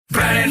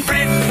and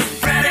Brit.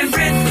 Brad and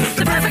Brit,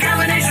 the perfect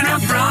combination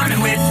of brawn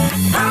and wit.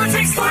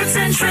 Politics, sports,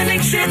 and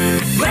trending shit.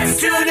 Let's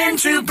tune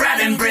into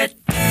Brad and Brit.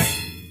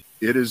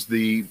 It is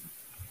the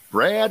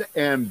Brad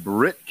and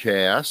Brit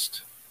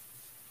cast.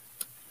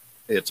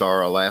 It's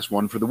our last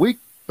one for the week,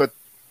 but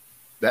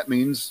that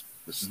means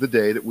this is the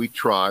day that we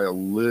try a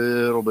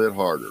little bit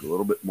harder, a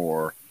little bit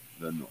more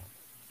than normal.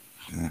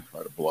 Yeah.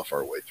 Try to bluff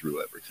our way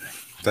through everything.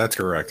 That's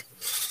correct.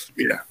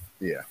 Yeah.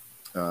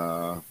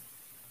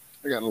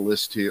 I got a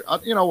list here.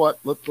 You know what?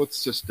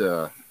 Let's just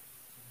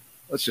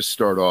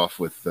start off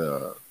with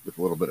a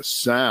little bit of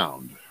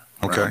sound.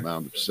 Okay.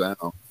 Amount of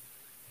sound.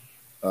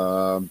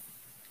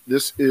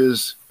 This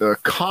is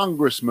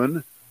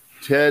Congressman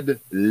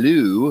Ted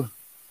Lieu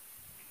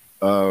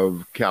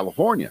of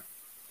California,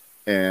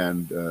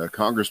 and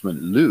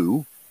Congressman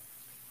Lieu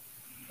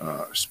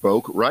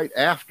spoke right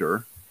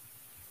after.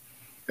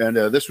 And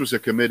this was a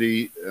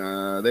committee.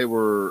 They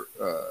were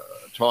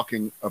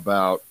talking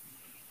about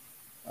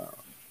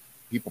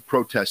people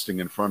protesting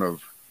in front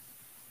of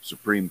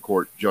Supreme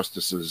Court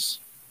justices'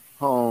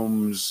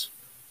 homes,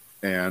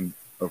 and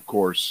of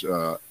course,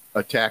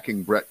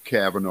 attacking Brett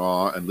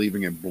Kavanaugh and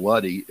leaving him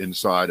bloody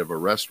inside of a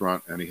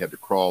restaurant, and he had to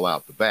crawl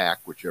out the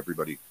back, which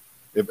everybody.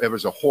 It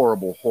was a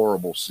horrible,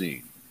 horrible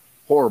scene.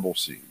 Horrible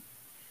scene.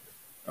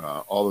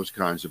 All those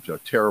kinds of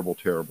terrible,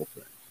 terrible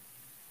things.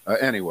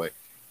 Anyway.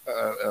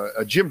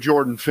 Jim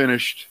Jordan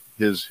finished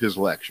his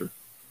lecture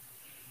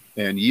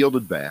and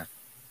yielded back.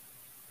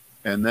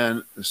 And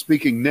then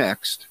speaking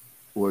next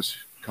was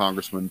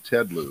Congressman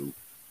Ted Lieu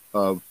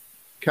of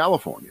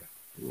California.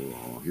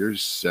 Oh,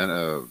 here's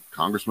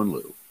Congressman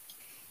Lieu.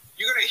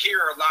 You're going to hear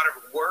a lot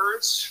of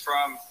words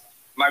from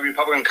my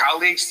Republican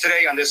colleagues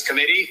today on this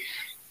committee.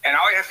 And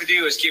all I have to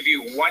do is give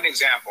you one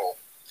example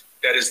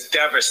that is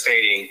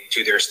devastating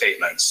to their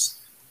statements.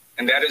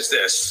 And that is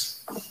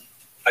this.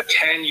 A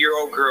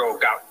 10-year-old girl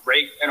got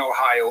raped in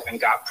Ohio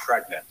and got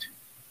pregnant.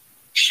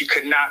 She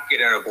could not get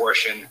an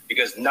abortion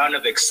because none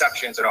of the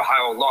exceptions in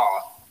Ohio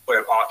law would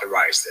have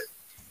authorized it.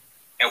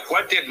 And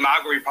what did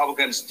MAGA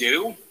Republicans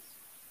do?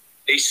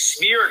 They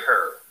smeared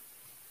her.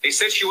 They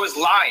said she was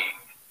lying.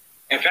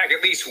 In fact,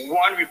 at least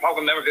one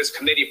Republican member of this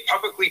committee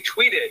publicly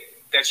tweeted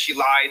that she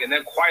lied and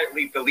then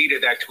quietly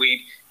deleted that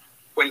tweet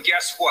when,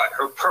 guess what?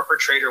 Her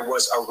perpetrator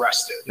was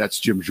arrested.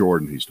 That's Jim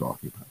Jordan he's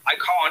talking about. I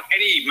call on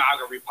any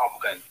MAGA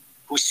Republican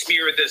who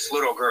smeared this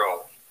little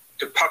girl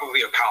to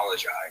publicly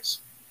apologize.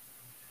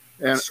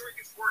 And the story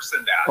gets worse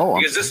than that,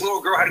 because this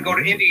little girl had to go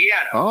to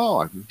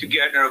Indiana to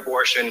get an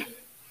abortion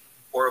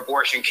or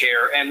abortion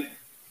care. And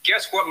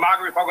guess what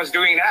MAGA Republicans are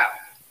doing now?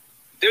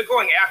 They're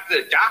going after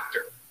the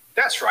doctor.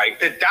 That's right,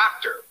 the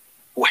doctor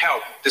who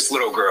helped this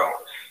little girl.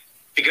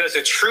 Because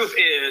the truth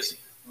is,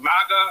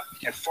 MAGA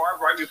and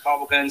far-right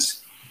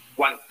Republicans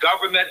want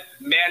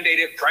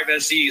government-mandated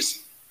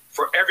pregnancies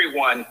for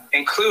everyone,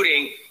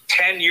 including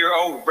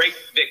 10-year-old rape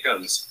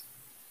victims.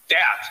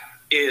 That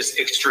is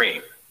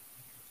extreme.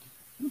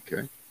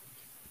 Okay.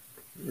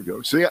 There we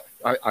go. See,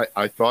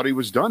 I thought he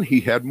was done.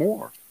 He had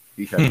more.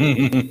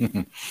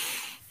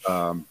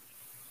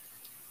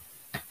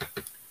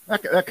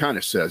 That kind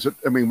of says it.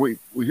 I mean, we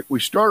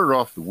started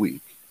off the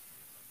week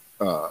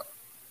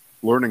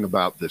learning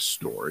about this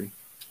story,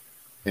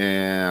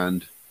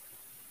 and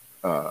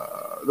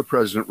the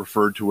president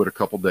referred to it a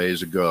couple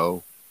days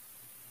ago.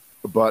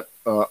 But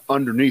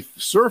underneath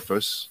the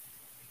surface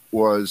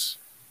was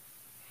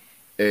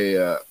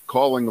a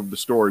calling of the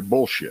story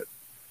bullshit.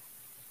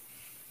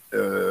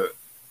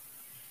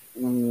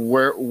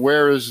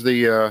 Where is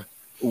the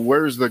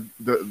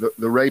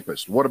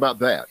rapist? What about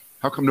that?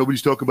 How come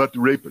nobody's talking about the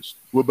rapist?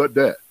 What about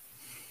that?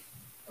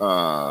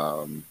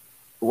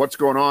 What's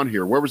going on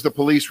here? Where was the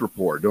police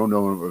report? Don't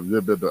know.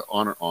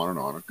 On and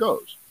on it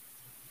goes.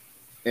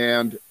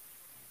 And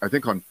I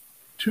think on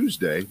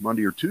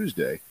Monday or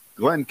Tuesday,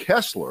 Glenn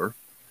Kessler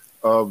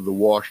of the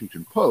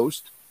Washington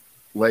Post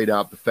laid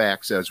out the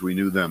facts as we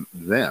knew them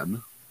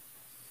then.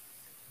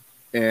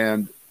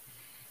 And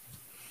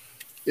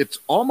it's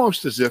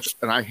almost as if,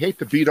 and I hate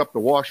to beat up the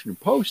Washington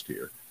Post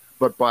here,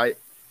 but by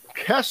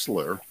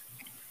Kessler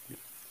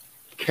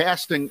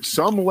casting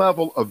some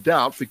level of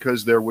doubt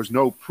because there was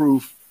no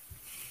proof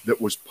that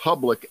was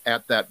public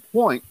at that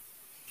point,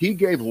 he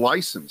gave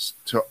license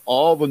to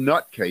all the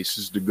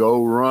nutcases to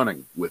go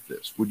running with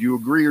this. Would you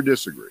agree or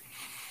disagree?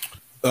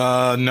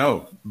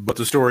 No, but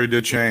the story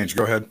did change.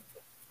 Go ahead.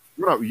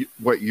 No,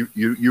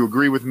 you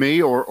agree with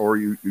me, or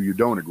you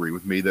don't agree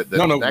with me that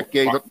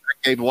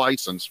gave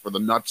license for the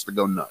nuts to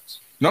go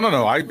nuts? No.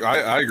 I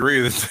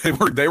agree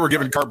that they were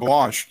given carte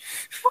blanche.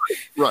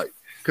 Right.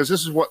 Because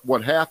this is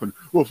what happened.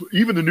 Well,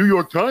 even the New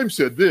York Times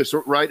said this,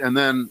 right? And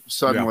then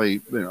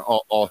suddenly,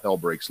 all hell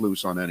breaks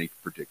loose on any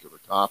particular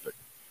topic.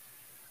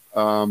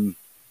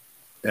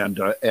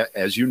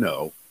 As you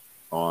know,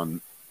 on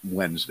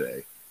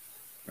Wednesday,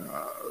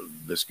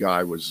 this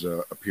guy was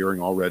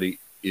appearing already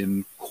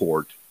in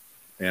court,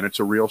 and it's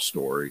a real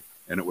story,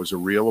 and it was a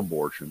real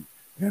abortion,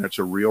 and it's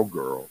a real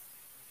girl,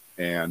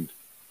 and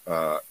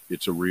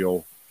it's a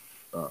real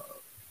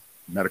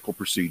medical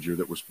procedure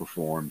that was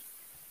performed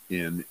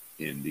in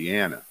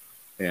Indiana.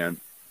 And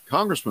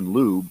Congressman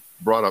Lube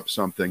brought up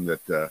something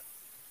that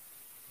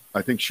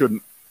I think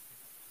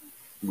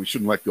we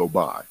shouldn't let go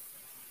by.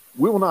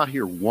 We will not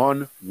hear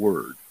one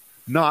word,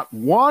 not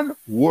one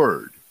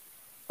word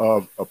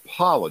of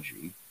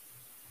apology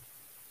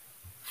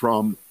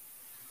from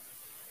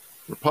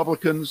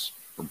Republicans,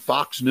 from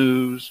Fox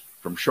News,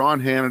 from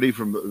Sean Hannity,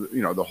 from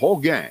the whole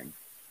gang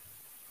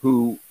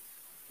who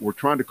were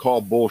trying to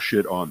call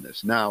bullshit on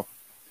this. Now,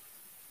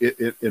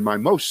 in my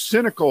most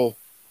cynical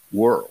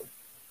world,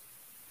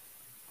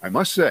 I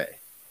must say,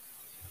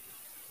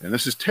 and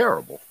this is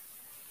terrible,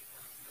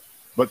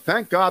 but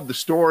thank God the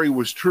story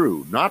was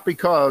true, not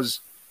because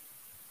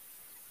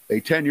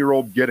a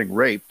 10-year-old getting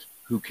raped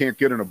who can't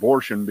get an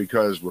abortion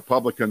because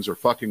Republicans are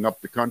fucking up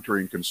the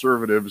country and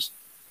conservatives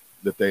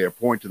that they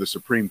appoint to the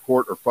Supreme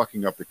Court are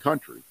fucking up the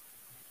country.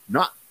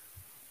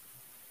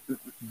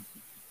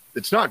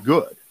 It's not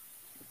good,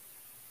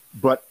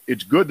 but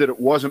it's good that it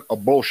wasn't a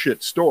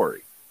bullshit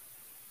story.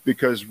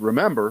 Because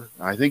remember,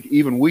 I think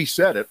even we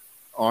said it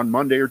on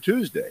Monday or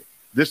Tuesday,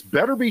 this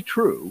better be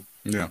true.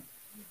 Yeah.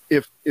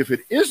 If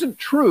it isn't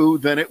true,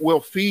 then it will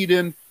feed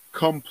in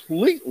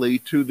completely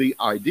to the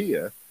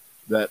idea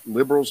that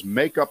liberals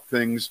make up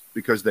things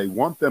because they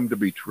want them to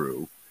be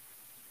true.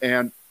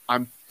 And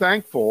I'm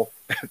thankful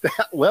at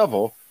that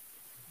level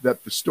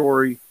that the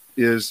story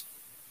is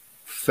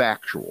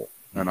factual.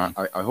 And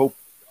I hope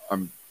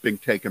I'm being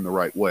taken the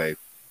right way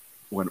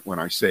when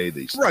I say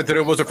these things. Right, that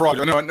it was a fraud.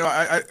 No,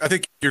 I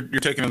think you're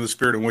taking in the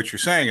spirit in which you're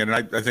saying it. And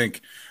I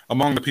think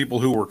among the people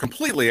who were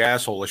completely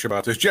asshole-ish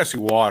about this, Jesse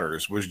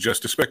Waters was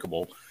just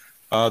despicable.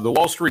 The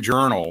Wall Street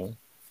Journal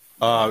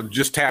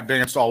just tap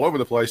danced all over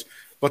the place.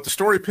 But the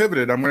story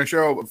pivoted. I'm going to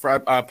show,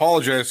 I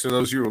apologize to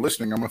those of you who are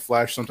listening. I'm going to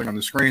flash something on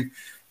the screen.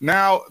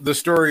 Now the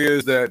story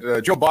is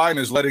that Joe Biden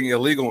is letting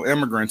illegal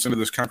immigrants into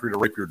this country to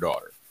rape your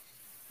daughter.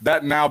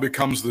 That now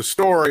becomes the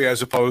story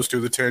as opposed to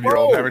the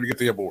 10-year-old having to get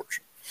the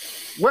abortion.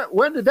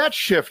 When did that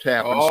shift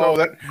happen? Oh,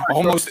 that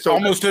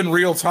almost in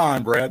real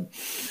time, Brad.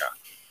 Yeah.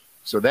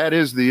 So that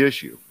is the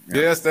issue.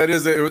 Yeah. Yes, that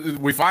is it.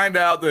 We find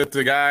out that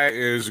the guy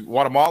is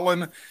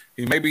Guatemalan.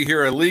 He may be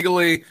here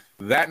illegally.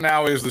 That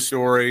now is the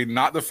story,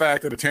 not the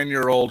fact that a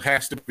 10-year-old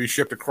has to be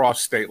shipped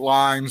across state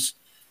lines.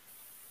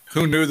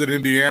 Who knew that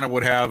Indiana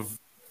would have,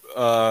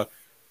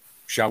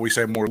 shall we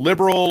say, more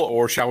liberal,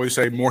 or shall we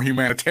say more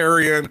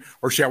humanitarian,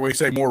 or shall we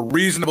say more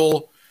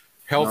reasonable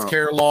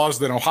healthcare laws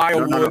than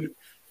Ohio would?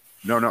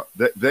 No,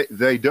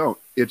 they don't.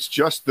 It's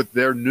just that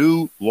their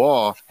new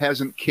law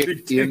hasn't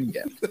kicked in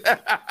yet.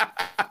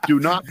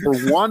 Do not for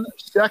 1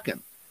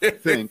 second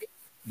think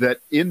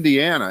that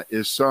Indiana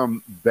is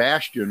some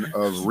bastion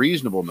of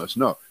reasonableness.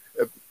 No,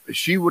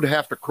 she would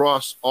have to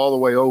cross all the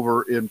way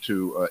over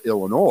into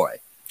Illinois.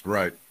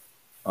 Right.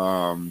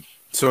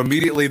 So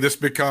immediately this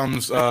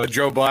becomes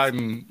Joe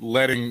Biden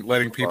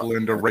letting people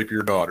in to rape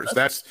your daughters.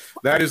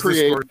 That is the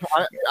story.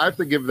 I have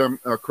to give them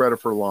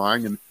credit for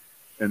lying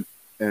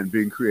and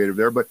being creative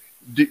there. But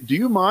do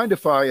you mind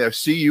if I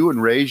see you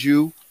and raise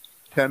you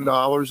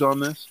 $10 on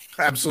this?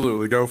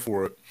 Absolutely. Go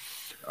for it.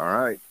 All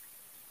right.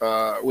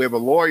 We have a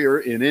lawyer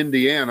in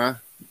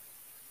Indiana.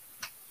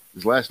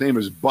 His last name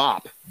is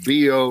Bopp,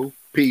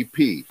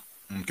 B-O-P-P.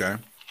 Okay.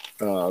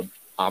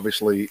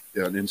 Obviously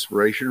an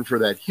inspiration for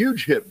that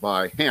huge hit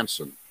by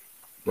Hanson,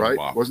 right?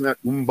 Mbop. Wasn't that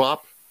Mbop?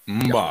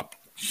 Mbop.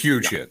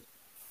 Huge hit.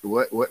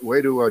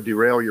 Way to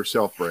derail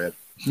yourself, Brad.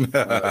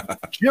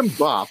 Jim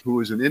Bopp, who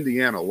is an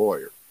Indiana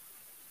lawyer,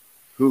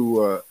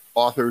 who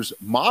authors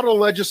model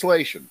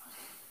legislation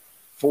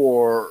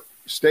for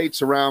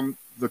states around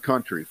the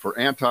country for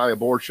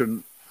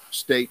anti-abortion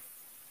state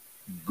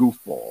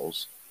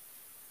goofballs.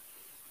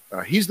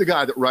 He's the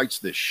guy that writes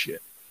this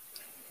shit.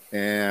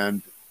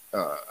 And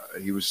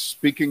he was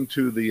speaking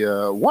to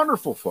the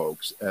wonderful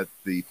folks at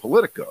the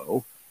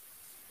Politico,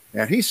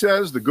 and he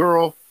says the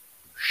girl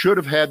should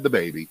have had the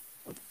baby.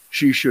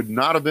 She should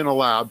not have been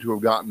allowed to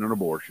have gotten an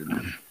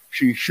abortion.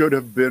 She should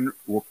have been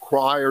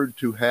required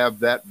to have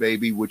that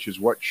baby, which is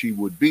what she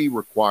would be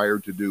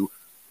required to do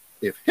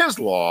if his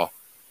law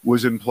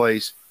was in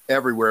place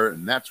everywhere,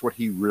 and that's what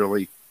he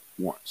really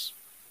wants.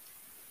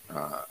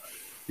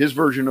 His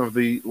version of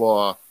the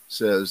law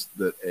says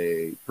that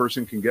a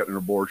person can get an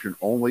abortion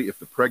only if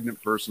the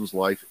pregnant person's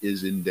life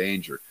is in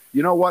danger.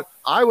 You know what?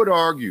 I would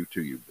argue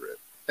to you, Britt,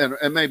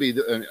 and maybe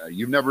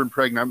you've never been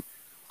pregnant.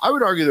 I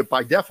would argue that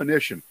by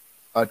definition,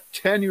 a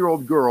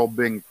 10-year-old girl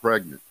being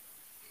pregnant,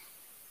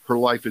 her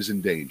life is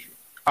in danger.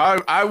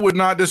 I would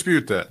not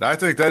dispute that. I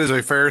think that is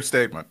a fair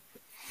statement.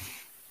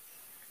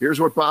 Here's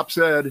what Bopp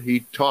said.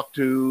 He talked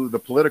to the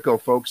Politico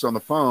folks on the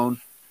phone.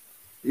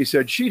 He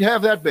said she'd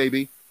have that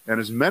baby, and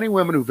as many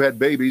women who've had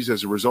babies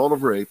as a result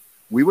of rape,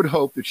 we would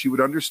hope that she would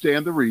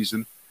understand the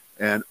reason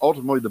and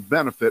ultimately the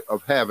benefit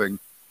of having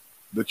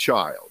the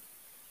child.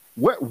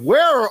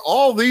 Where are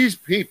all these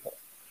people?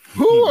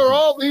 Who are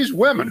all these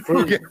women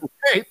who get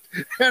raped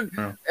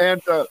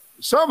and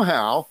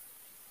somehow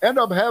end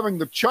up having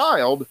the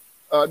child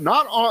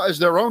not as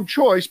their own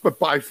choice, but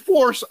by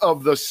force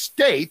of the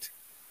state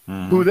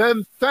who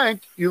then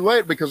thank you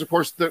later because, of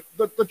course,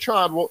 the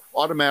child will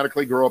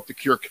automatically grow up to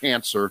cure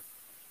cancer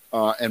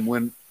and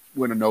win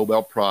a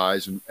Nobel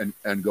Prize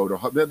and go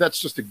to – that's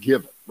just a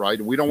given, right?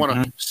 And we don't want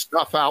to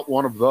snuff out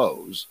one of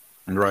those.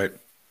 Right.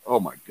 Oh,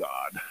 my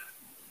God.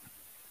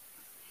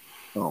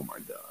 Oh, my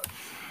God.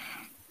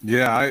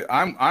 Yeah,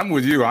 I'm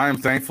with you. I am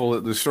thankful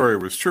that the story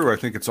was true. I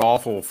think it's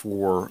awful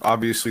for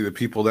obviously the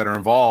people that are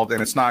involved,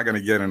 and it's not going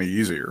to get any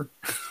easier.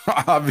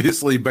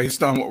 Obviously,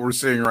 based on what we're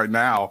seeing right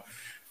now,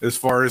 as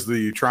far as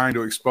the trying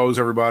to expose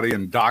everybody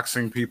and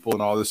doxing people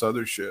and all this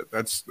other shit,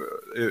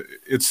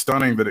 it's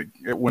stunning that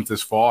it went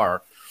this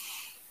far.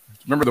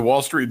 Remember, the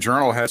Wall Street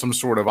Journal had some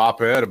sort of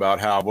op-ed about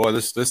how, boy,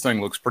 this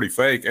thing looks pretty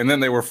fake, and then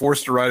they were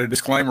forced to write a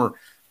disclaimer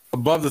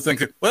above the thing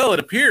that, well,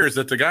 it appears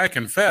that the guy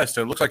confessed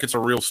and it looks like it's a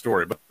real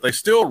story, but they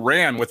still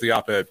ran with the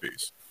op-ed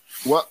piece.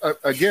 Well,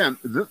 again,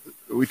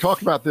 we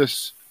talked about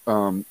this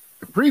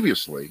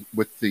previously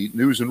with the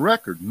News and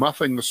Record,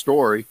 muffing the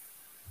story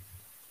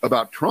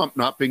about Trump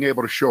not being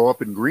able to show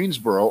up in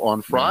Greensboro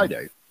on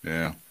Friday.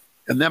 Yeah.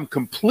 And them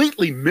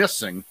completely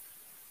missing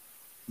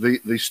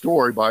the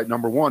story by,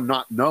 number one,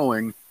 not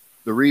knowing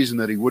the reason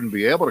that he wouldn't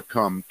be able to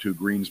come to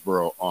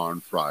Greensboro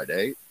on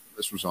Friday.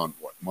 This was on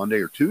Monday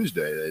or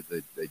Tuesday.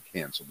 They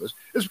canceled this.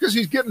 It's because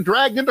he's getting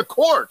dragged into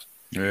court.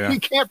 Yeah. He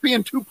can't be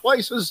in two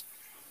places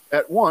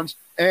at once.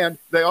 And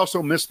they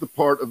also missed the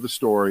part of the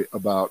story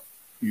about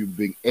you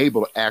being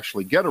able to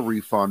actually get a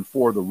refund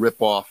for the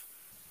ripoff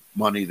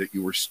money that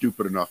you were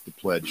stupid enough to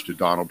pledge to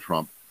Donald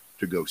Trump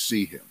to go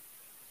see him.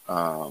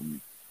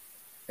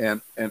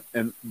 And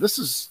this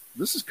is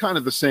kind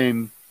of the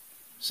same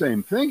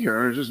thing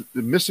here. It's just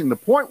missing the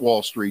point,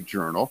 Wall Street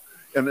Journal.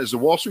 And is the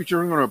Wall Street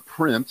Journal going to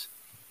print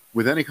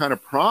with any kind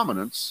of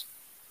prominence?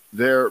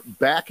 They're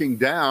backing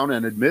down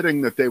and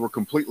admitting that they were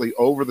completely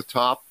over the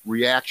top,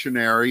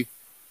 reactionary,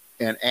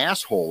 and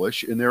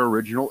assholish in their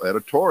original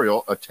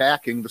editorial,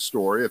 attacking the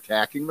story,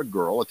 attacking the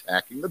girl,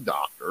 attacking the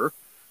doctor.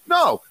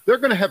 No, they're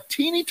going to have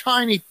teeny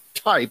tiny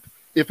type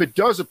if it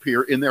does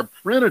appear in their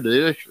printed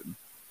edition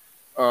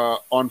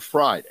on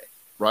Friday,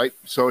 right?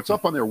 So it's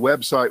up on their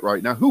website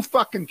right now. Who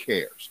fucking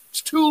cares?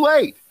 It's too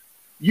late.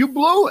 You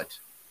blew it.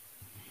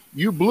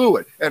 You blew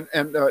it.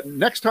 And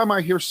next time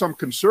I hear some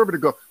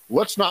conservative go,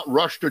 let's not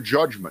rush to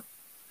judgment.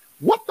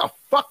 What the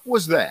fuck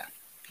was that?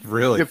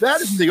 Really? If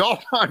that isn't the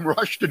all-time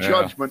rush to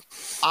judgment,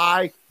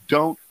 I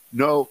don't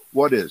know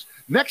what is.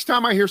 Next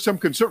time I hear some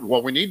conservative,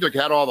 well, we need to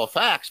get all the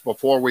facts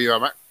before we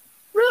really?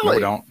 No, we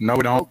don't. No,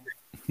 we don't.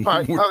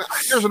 Okay. All right,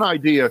 here's an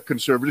idea,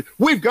 conservative.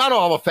 We've got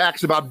all the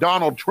facts about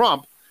Donald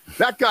Trump.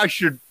 That guy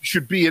should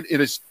be in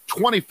his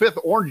 25th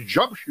orange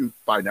jumpsuit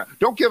by now.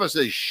 Don't give us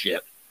this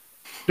shit.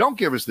 Don't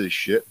give us this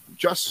shit.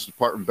 Justice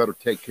Department better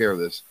take care of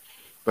this.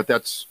 But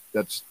that's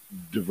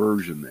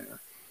diversion there.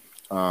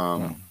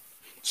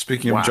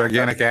 Speaking of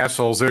gigantic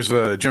assholes, there's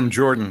Jim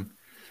Jordan.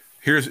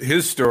 Here's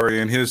his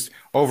story. And his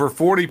over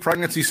 40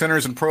 pregnancy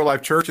centers and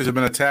pro-life churches have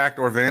been attacked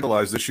or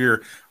vandalized this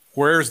year.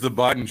 Where's the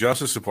Biden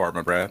Justice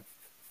Department, Brad?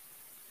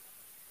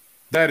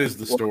 That is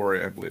the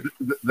story, I believe.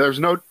 There's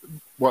no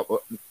 –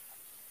 well,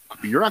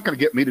 you're not going to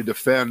get me to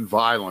defend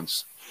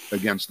violence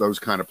against those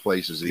kind of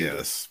places either.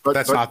 Yes, but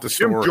that's not the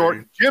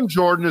story. Jim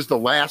Jordan is the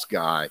last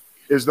guy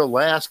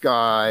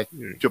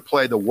to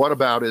play the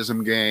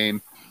whataboutism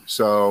game.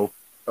 So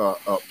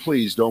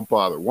please don't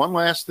bother. One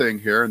last thing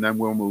here, and then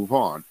we'll move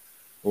on.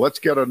 Let's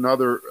get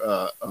another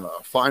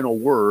final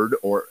word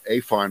or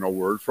a final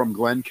word from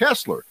Glenn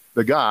Kessler,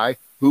 the guy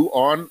who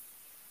on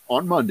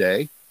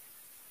Monday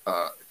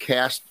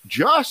cast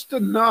just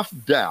enough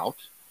doubt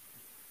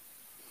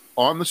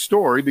on the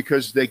story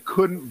because they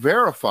couldn't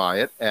verify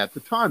it at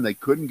the time. They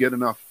couldn't get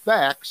enough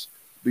facts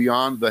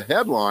beyond the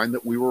headline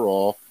that we were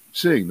all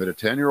seeing, that a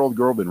 10-year-old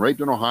girl had been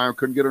raped in Ohio,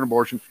 couldn't get an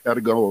abortion, had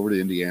to go over to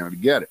Indiana to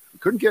get it. We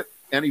couldn't get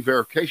any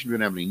verification. We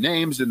didn't have any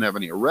names, didn't have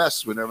any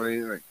arrests, we didn't have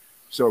anything.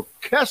 So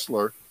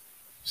Kessler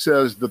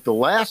says that the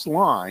last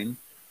line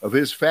of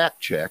his fact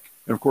check,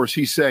 and of course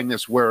he's saying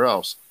this where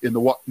else?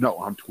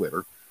 On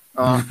Twitter.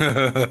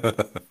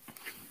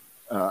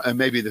 And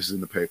maybe this is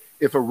in the paper.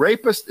 If a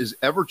rapist is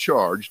ever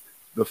charged,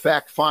 the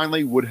fact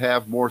finally would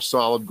have more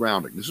solid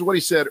grounding. This is what he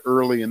said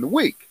early in the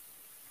week,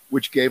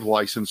 which gave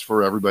license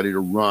for everybody to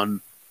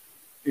run,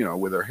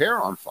 with their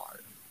hair on fire.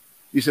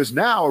 He says,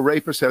 now a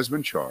rapist has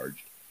been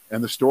charged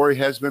and the story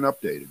has been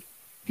updated,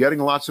 getting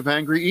lots of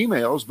angry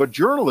emails, but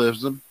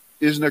journalism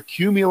is an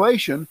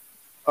accumulation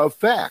of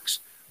facts.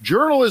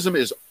 Journalism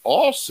is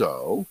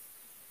also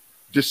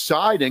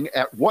deciding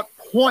at what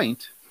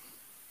point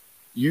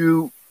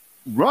you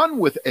run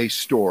with a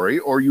story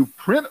or you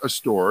print a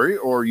story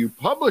or you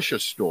publish a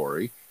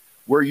story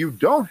where you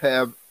don't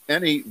have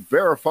any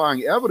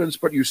verifying evidence,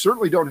 but you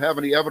certainly don't have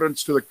any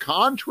evidence to the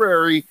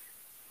contrary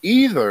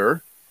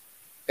either.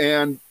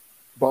 And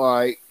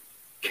by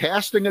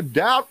casting a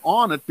doubt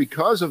on it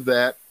because of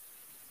that,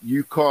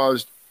 you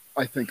caused,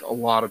 I think, a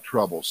lot of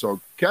trouble. So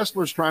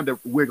Kessler's trying to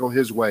wiggle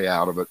his way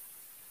out of it.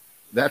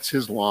 That's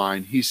his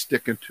line. He's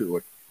sticking to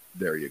it.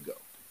 There you go.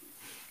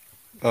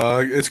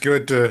 It's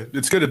good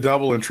to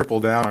double and triple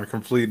down on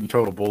complete and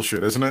total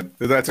bullshit, isn't it?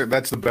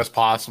 That's the best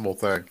possible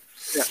thing.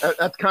 Yeah,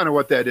 that's kind of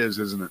what that is,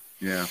 isn't it?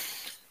 Yeah.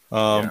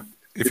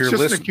 If it's you're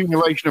just listening, an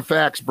accumulation of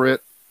facts,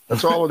 Britt.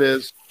 That's all it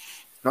is.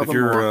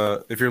 Nothing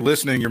more. If you're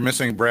listening, you're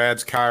missing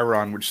Brad's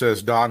Chiron, which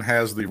says Don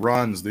has the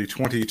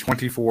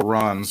 2024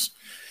 runs.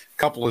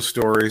 Couple of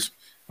stories.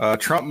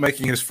 Trump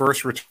making his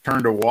first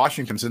return to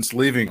Washington since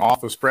leaving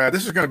office. Brad,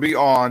 this is going to be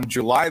on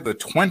July the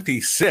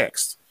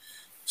 26th.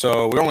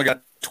 So we only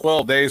got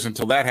 12 days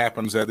until that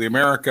happens at the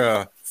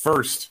America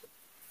First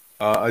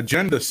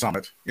Agenda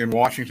Summit in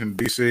Washington,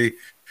 D.C.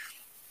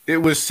 It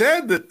was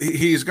said that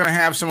he's going to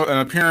have an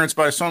appearance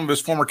by some of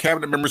his former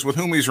cabinet members with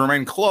whom he's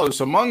remained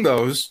close. Among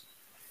those,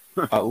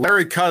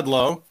 Larry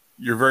Kudlow,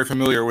 you're very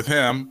familiar with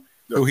him,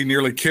 who he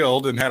nearly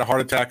killed and had a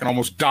heart attack and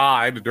almost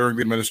died during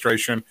the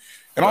administration.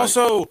 And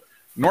also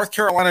North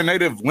Carolina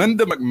native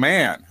Linda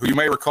McMahon, who you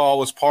may recall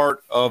was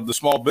part of the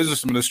Small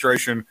Business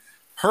Administration.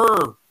 Her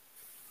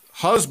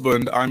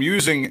husband, I'm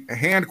using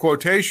hand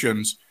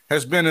quotations,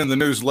 has been in the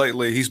news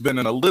lately. He's been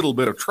in a little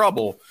bit of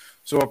trouble.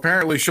 So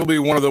apparently she'll be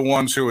one of the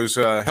ones who is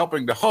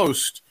helping to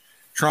host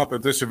Trump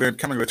at this event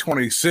coming the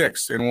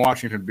 26th in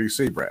Washington,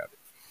 D.C., Brad.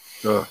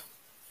 Let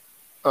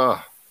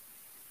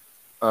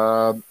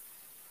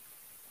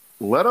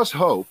us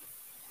hope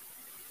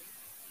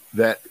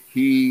that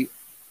he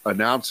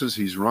announces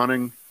he's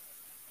running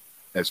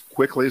as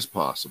quickly as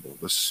possible.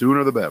 The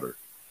sooner the better.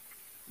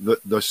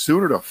 The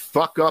sooner to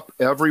fuck up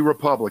every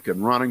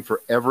Republican running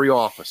for every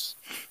office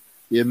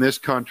in this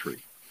country,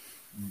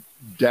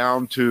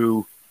 down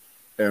to,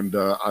 and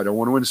I don't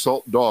want to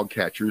insult dog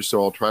catchers,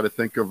 so I'll try to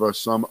think of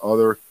some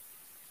other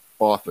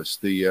office.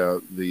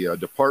 The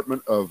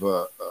Department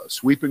of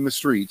Sweeping the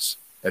Streets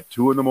at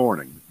 2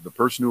 a.m. The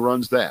person who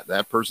runs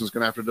that person's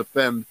going to have to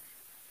defend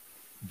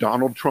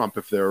Donald Trump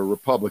if they're a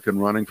Republican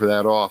running for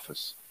that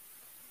office.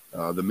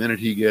 The minute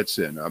he gets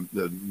in,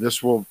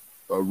 this will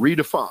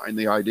redefine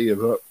the idea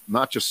of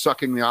not just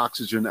sucking the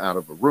oxygen out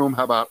of a room,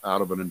 how about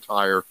out of an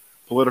entire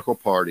political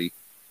party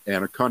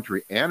and a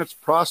country and its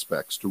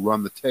prospects to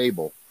run the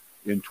table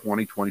in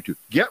 2022.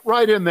 Get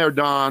right in there,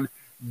 Don.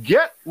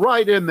 Get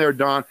right in there,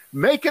 Don.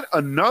 Make it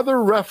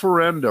another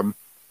referendum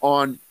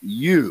on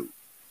you.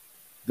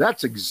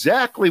 That's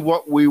exactly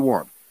what we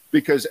want.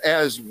 Because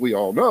as we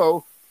all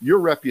know, your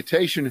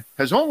reputation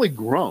has only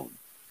grown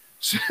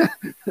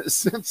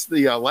since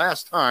the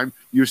last time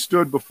you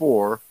stood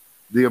before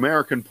the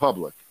American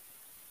public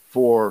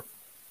for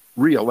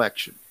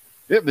re-election.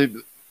 They've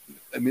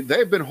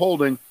been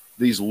holding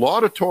these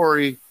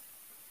laudatory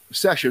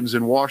sessions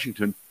in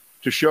Washington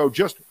to show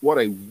just what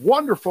a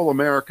wonderful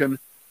American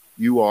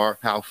you are,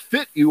 how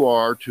fit you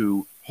are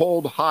to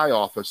hold high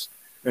office,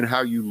 and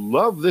how you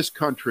love this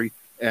country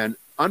and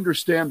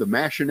understand the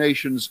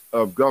machinations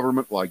of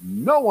government like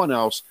no one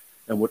else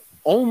and would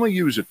only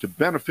use it to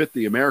benefit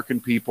the American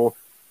people.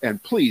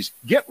 And please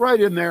get right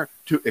in there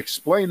to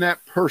explain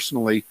that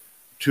personally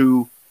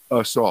to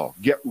us all.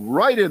 Get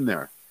right in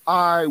there.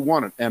 I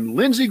want it. And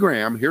Lindsey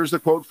Graham, here's the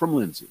quote from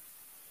Lindsey.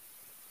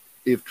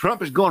 If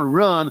Trump is going to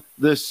run,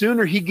 the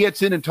sooner he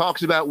gets in and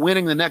talks about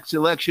winning the next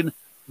election,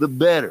 the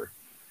better.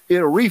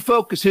 It'll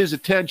refocus his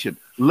attention.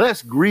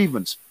 Less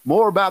grievance,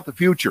 more about the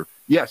future.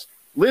 Yes,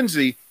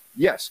 Lindsey,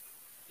 yes,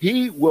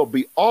 he will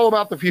be all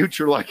about the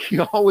future like he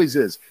always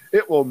is.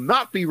 It will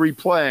not be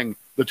replaying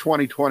the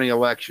 2020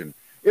 election.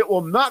 It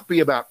will not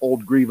be about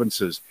old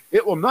grievances.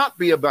 It will not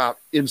be about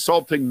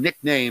insulting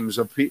nicknames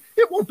of people.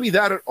 It won't be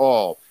that at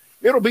all.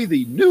 It'll be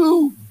the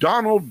new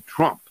Donald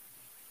Trump.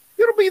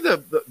 It'll be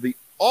the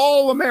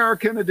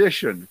all-American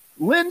edition.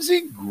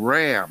 Lindsey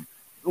Graham.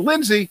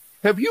 Lindsey,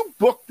 have you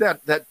booked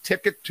that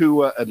ticket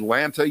to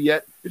Atlanta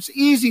yet? It's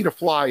easy to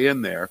fly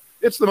in there.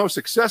 It's the most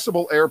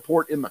accessible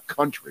airport in the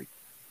country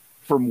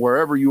from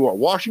wherever you are.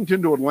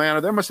 Washington to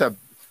Atlanta, they must have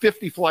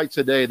 50 flights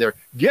a day there.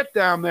 Get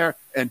down there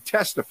and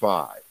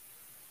testify.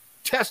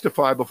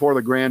 Testify before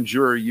the grand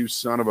jury, you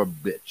son of a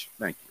bitch.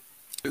 Thank you.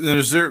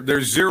 There's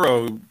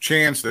zero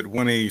chance that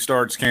when he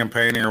starts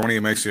campaigning or when he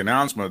makes the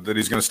announcement that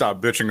he's going to stop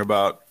bitching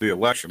about the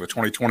election, the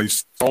 2020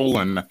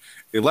 stolen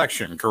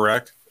election,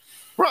 correct?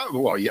 Right.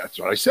 Well, yeah, that's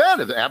what I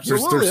said.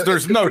 Absolutely.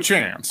 There's no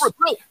chance.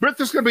 Britt,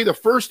 this is going to be the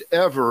first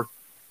ever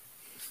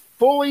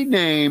fully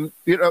named,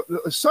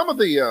 some of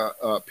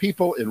the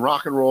people in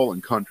rock and roll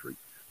and country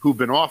who've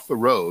been off the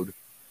road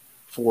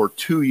for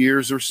 2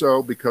 years or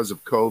so because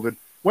of COVID,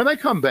 when they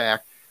come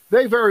back,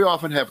 they very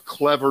often have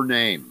clever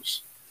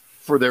names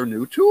for their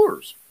new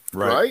tours,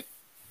 right?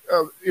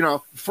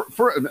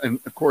 And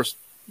of course,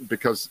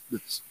 because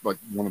it's like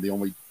one of the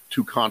only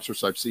 2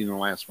 concerts I've seen in the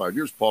last 5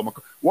 years, Paul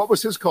McCartney. What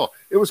was his call?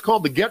 It was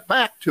called the Get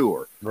Back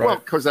Tour. Right. Well,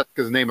 because that's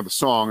the name of the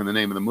song and the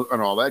name of the movie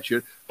and all that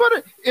shit.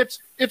 But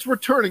it's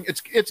returning.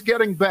 It's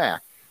getting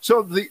back.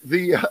 So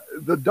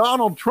the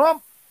Donald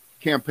Trump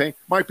campaign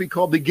might be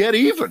called the Get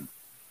Even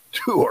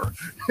Tour.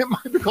 It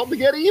might be called the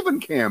Get Even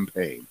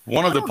campaign.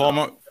 One of the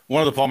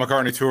Paul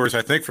McCartney tours,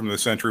 I think, from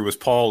this century was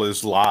Paul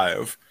is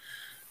Live,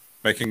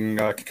 making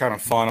kind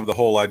of fun of the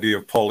whole idea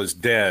of Paul is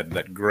dead,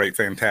 that great,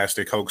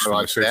 fantastic hoax from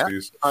the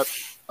 60s.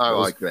 I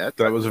like that.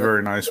 That was a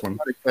very nice one.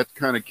 That's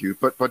kind of cute.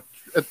 But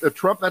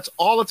Trump, that's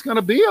all it's going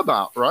to be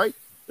about, right?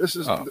 This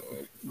is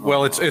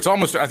well, it's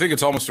almost. I think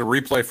it's almost a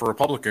replay for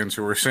Republicans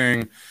who are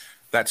seeing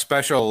that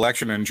special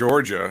election in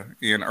Georgia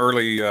in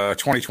early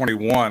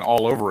 2021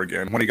 all over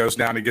again. When he goes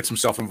down, he gets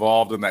himself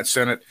involved in that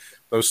Senate,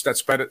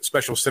 that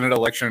special Senate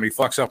election, and he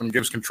fucks up and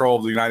gives control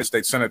of the United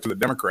States Senate to the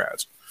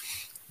Democrats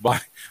by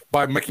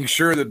making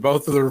sure that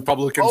both of the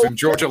Republicans in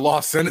Georgia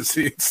lost Senate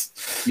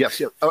seats.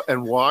 Yes.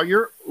 And while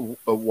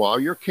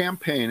you're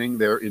campaigning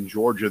there in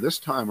Georgia this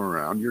time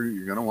around, you're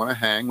going to want to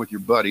hang with your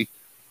buddy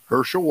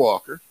Herschel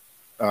Walker.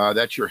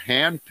 That's your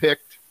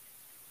hand-picked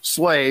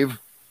slave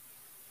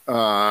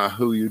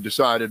who you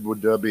decided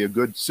would be a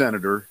good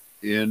senator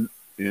in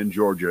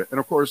Georgia. And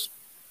of course,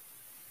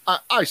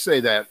 I say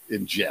that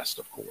in jest.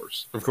 Of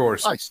course,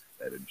 I say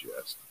that in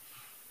jest.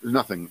 There's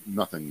nothing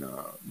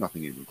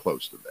even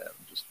close to that.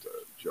 I'm just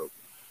joking.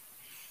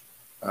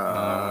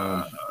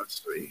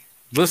 Let's see.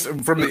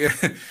 Listen, from the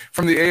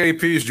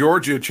AAP's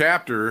Georgia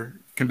chapter,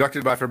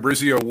 conducted by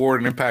Fabrizio Ward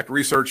and Impact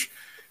Research,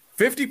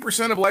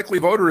 50% of likely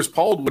voters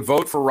polled would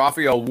vote for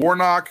Raphael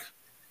Warnock,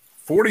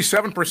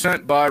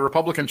 47% by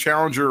Republican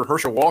challenger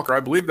Herschel Walker. I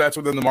believe that's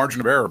within the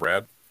margin of error,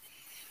 Brad.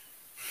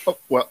 Oh,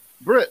 well,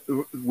 Britt,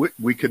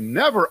 we can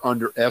never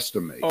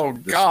underestimate. Oh,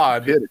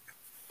 God.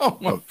 Oh,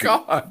 my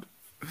God.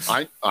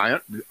 I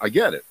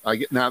get it.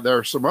 Now there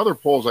are some other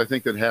polls I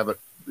think that have it,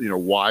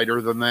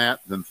 wider than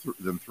that, than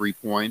 3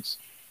 points.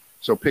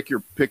 So pick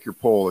your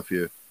poll if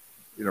you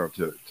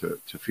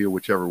to feel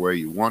whichever way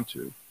you want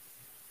to.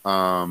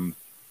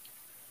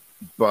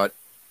 But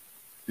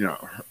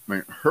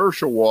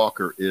Herschel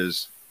Walker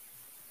is,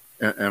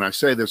 and I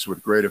say this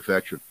with great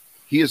affection,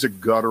 he is a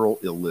guttural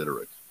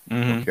illiterate.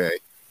 Mm-hmm. Okay,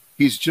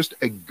 he's just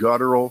a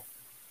guttural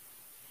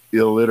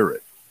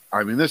illiterate.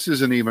 I mean, this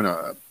isn't even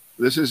a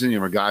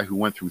guy who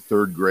went through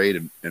third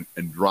grade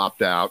and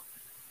dropped out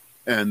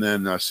and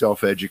then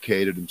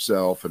self-educated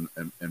himself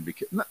and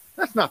became. No,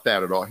 that's not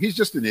that at all. He's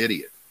just an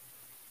idiot.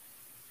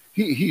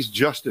 He's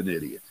just an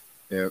idiot,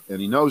 and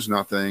he knows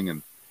nothing.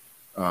 And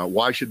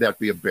why should that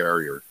be a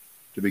barrier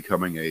to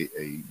becoming a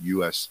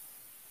U.S.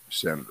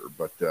 senator?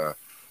 But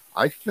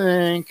I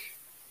think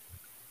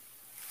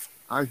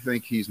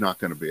he's not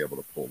going to be able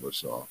to pull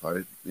this off.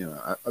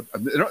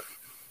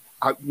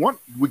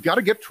 We got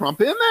to get Trump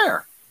in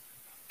there.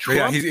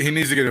 Yeah, he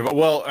needs to get involved.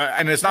 Well,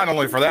 and it's not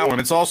only for that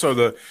one. It's also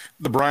the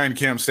Brian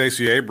Kemp,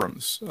 Stacey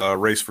Abrams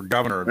race for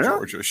governor of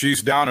Georgia.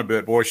 She's down a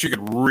bit, boy. She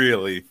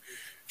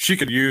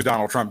could use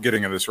Donald Trump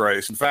getting in this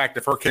race. In fact,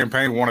 if her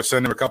campaign want to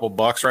send him a couple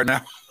bucks right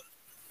now,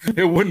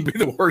 it wouldn't be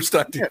the worst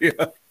idea.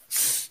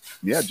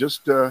 Yeah,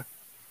 just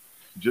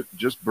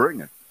bring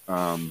it.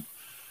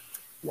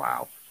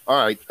 Wow. All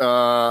right,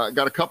 I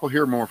got a couple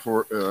here more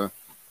for.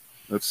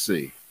 Let's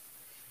see.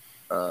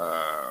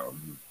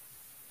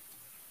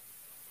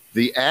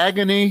 The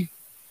agony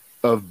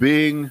of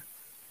being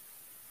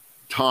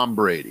Tom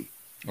Brady.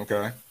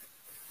 Okay.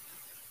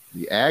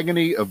 The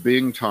agony of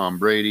being Tom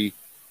Brady,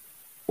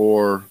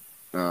 or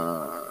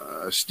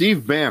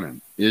Steve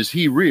Bannon. Is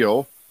he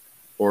real,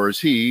 or is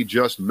he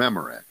just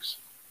Memorex?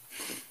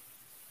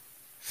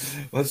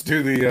 Let's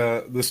do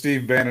the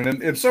Steve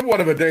Bannon, and somewhat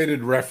of a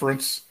dated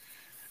reference.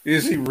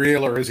 Is he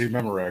real, or is he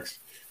Memorex?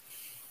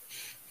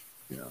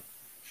 Yeah.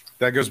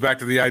 That goes back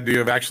to the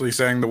idea of actually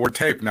saying the word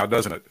tape now,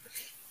 doesn't it?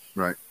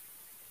 Right.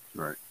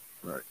 All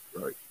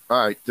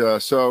right.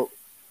 So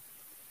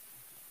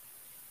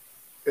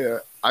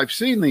I've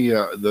seen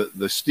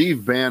the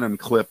Steve Bannon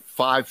clip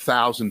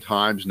 5,000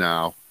 times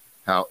now.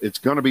 How it's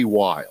going to be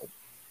wild.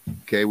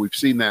 Okay, we've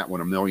seen that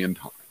one a million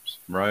times.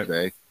 Right.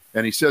 Okay,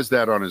 and he says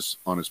that on his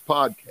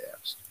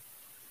podcast,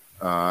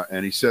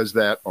 and he says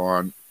that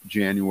on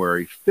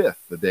January 5th,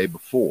 the day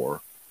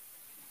before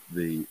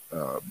the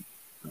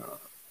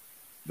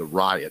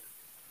riot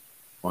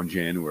on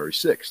January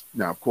 6th.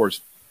 Now, of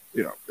course,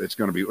 it's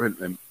going to be,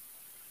 and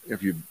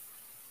if you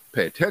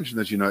pay attention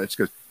to this, it's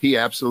because he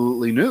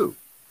absolutely knew.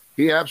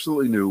 He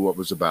absolutely knew what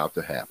was about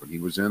to happen. He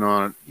was in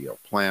on it. He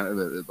planned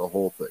the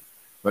whole thing.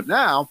 But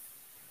now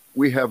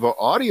we have an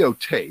audio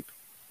tape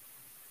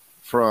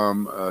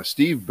from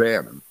Steve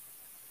Bannon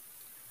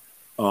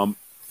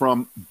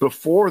from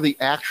before the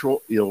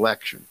actual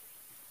election,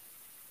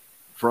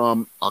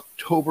 from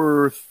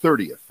October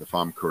 30th, if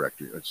I'm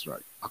correct. That's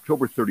right.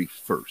 October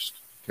 31st.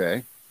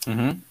 Okay.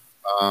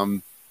 Mm-hmm.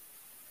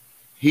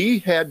 He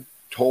had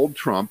told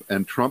Trump,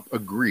 and Trump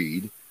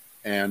agreed,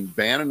 and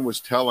Bannon was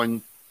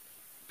telling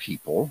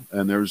people,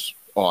 and there's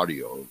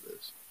audio of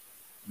this,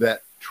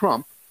 that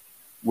Trump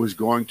was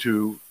going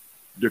to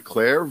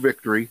declare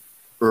victory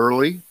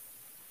early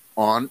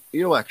on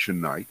election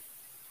night.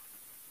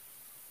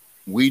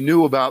 We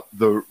knew about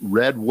the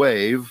red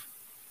wave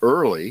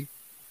early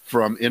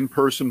from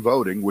in-person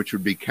voting, which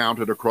would be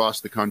counted across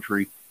the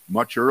country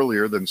much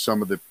earlier than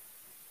some of the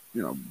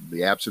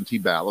absentee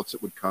ballots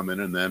that would come in,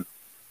 and then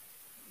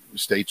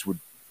states would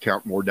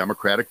count more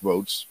Democratic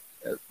votes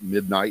at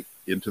midnight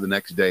into the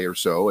next day or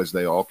so as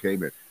they all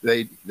came in.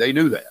 They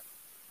knew that,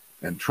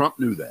 and Trump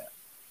knew that.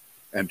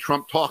 And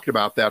Trump talked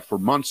about that for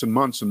months and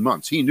months and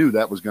months. He knew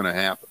that was going to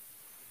happen.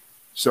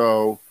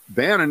 So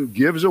Bannon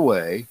gives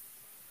away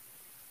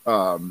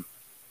the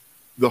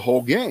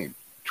whole game.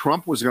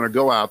 Trump was going to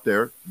go out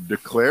there,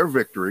 declare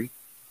victory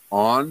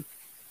on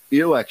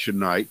election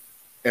night,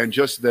 and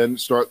just then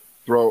start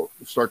to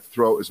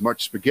throw as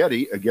much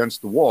spaghetti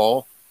against the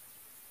wall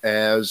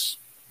as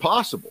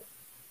possible.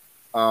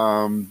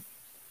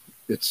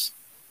 It's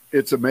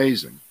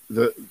amazing.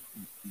 The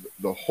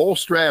whole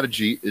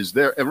strategy is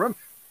there. And remember,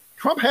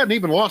 Trump hadn't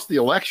even lost the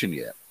election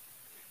yet,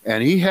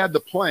 and he had the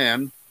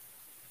plan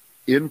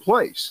in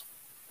place.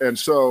 And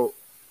so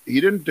he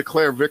didn't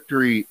declare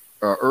victory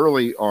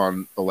early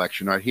on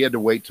election night. He had to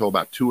wait till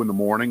about 2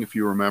 a.m, if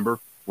you remember,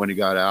 when he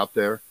got out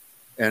there,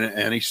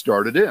 and he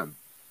started in.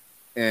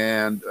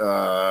 And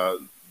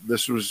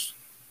this was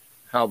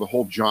how the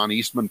whole John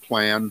Eastman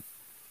plan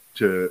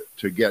to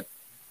get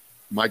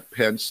Mike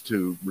Pence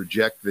to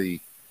reject the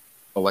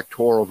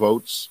electoral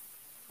votes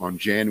on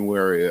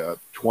January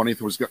 20th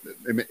was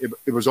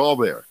it was all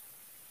there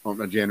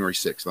on January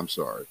 6th. I'm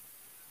sorry.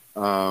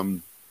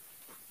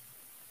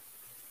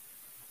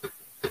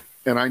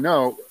 And I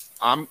know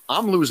I'm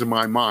losing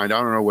my mind. I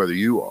don't know whether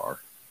you are,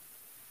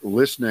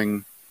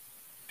 listening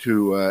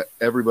to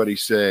everybody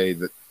say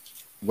that,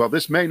 well,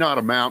 this may not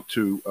amount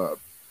to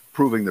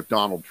proving that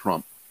Donald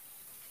Trump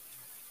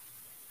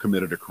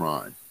committed a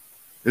crime.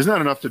 Isn't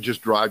that enough to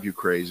just drive you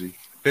crazy?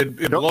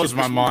 It blows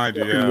my mind.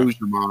 Yeah, lose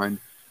your mind.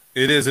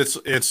 It is.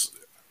 It's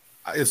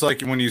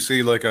like when you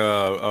see like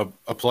a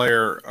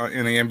player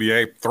in the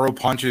NBA throw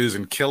punches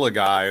and kill a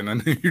guy, and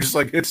then you're just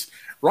like, it's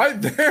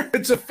right there.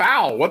 It's a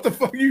foul. What the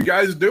fuck are you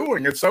guys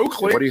doing? It's so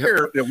clear. What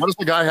does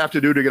the guy have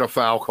to do to get a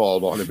foul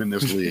called on him in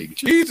this league?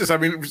 Jesus, I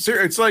mean,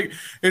 it's like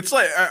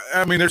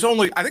I mean,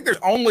 I think there's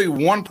only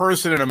one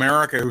person in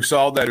America who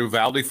saw that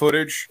Uvalde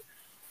footage.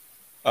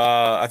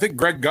 I think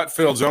Greg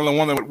Gutfeld's the only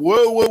one that went,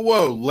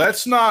 whoa,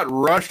 let's not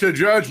rush to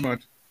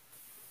judgment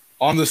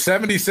on the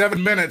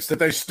 77 minutes that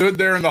they stood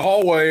there in the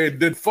hallway and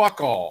did fuck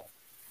all.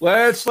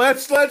 Let's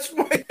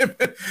wait a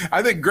minute.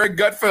 I think Greg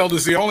Gutfeld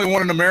is the only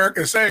one in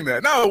America saying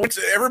that. No,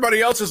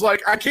 everybody else is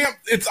like, I can't.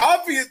 It's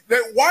obvious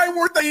that why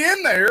weren't they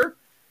in there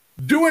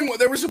doing what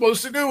they were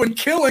supposed to do and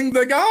killing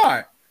the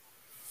guy?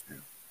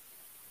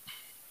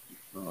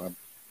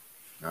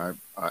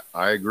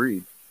 I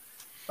agreed.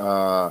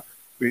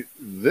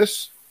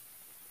 This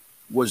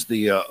was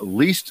the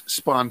least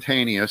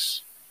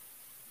spontaneous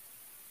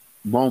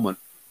moment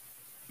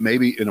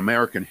maybe in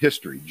American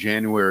history,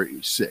 January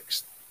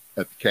 6th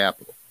at the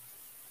Capitol.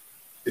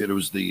 It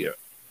was the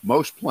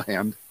most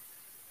planned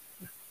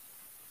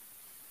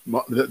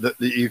that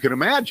you can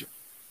imagine.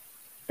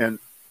 And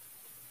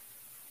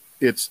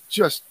it's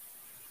just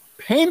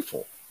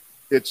painful.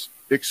 It's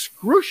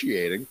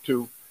excruciating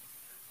to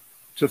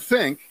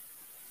think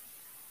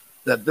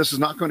that this is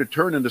not going to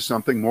turn into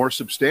something more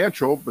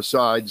substantial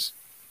besides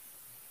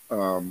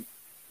a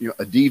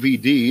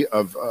DVD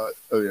of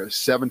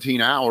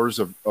 17 hours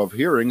of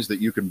hearings that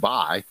you can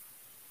buy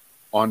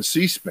on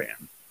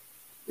C-SPAN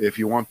if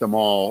you want them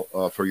all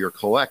for your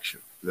collection.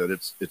 That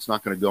it's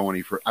not going to go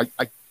any further.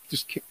 I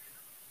just can't.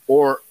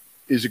 Or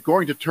is it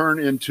going to turn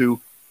into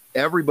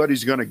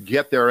everybody's going to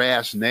get their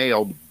ass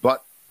nailed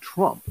but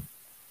Trump?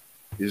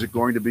 Is it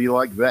going to be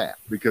like that?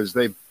 Because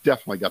they've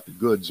definitely got the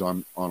goods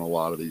on a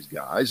lot of these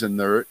guys, and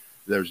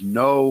there's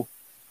no.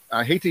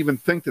 I hate to even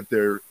think that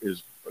there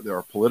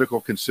are political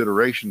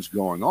considerations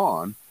going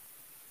on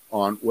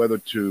whether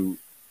to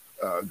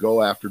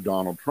go after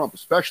Donald Trump,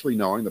 especially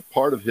knowing that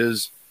part of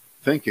his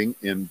thinking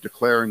in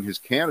declaring his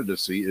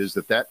candidacy is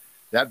that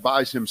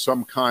buys him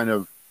some kind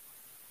of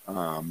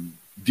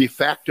de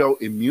facto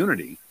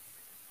immunity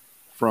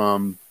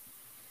from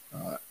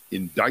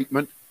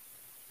indictment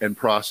and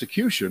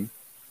prosecution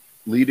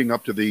leading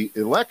up to the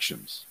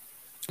elections.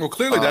 Well,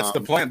 clearly that's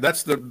the plan.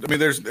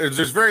 There's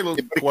very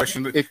little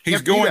question that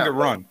he's going to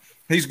run.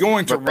 He's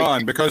going to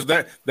run because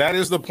that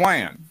is the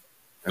plan.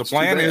 The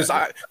plan is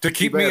to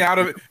keep me out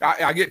of it.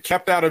 I get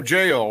kept out of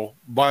jail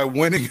by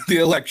winning the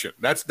election.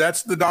 That's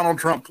the Donald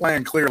Trump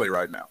plan clearly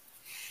right now.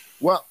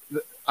 Well,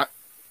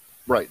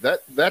 right.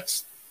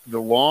 That's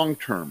the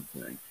long-term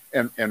thing.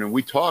 And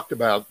we talked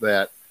about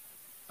that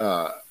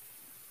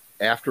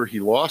after he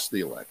lost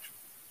the election.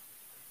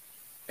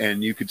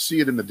 And you could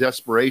see it in the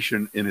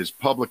desperation in his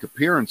public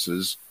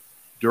appearances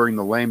during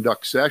the lame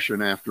duck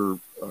session after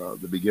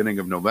the beginning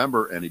of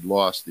November, and he'd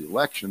lost the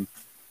election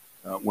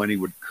when he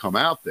would come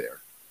out there.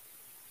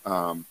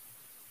 And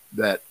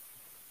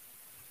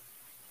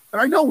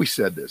I know we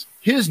said this,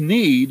 his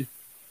need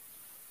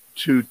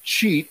to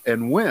cheat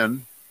and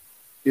win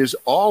is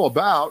all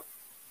about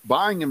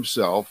buying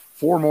himself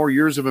 4 more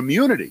years of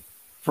immunity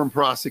from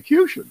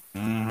prosecution,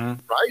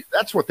 right?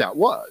 That's what that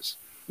was.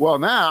 Well,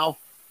 now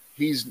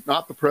he's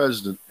not the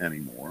president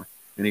anymore,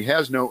 and he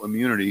has no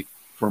immunity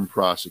from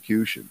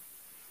prosecution.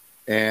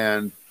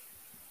 And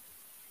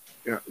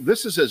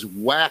this is as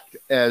whacked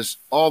as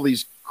all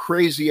these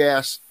crazy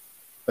ass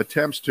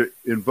attempts to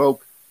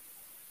invoke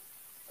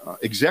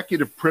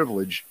executive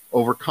privilege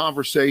over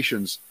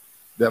conversations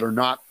that are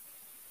not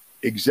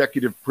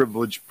executive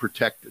privilege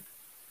protected.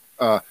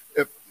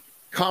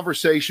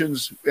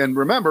 Conversations, and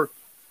remember,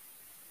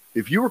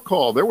 if you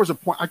recall, there was a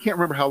point, I can't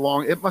remember how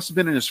long, it must have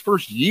been in his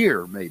first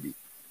year, maybe.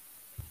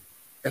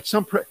 At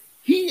some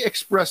he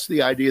expressed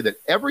the idea that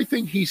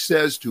everything he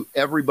says to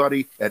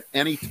everybody at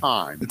any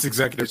time it's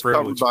executive is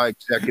privilege. covered by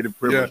executive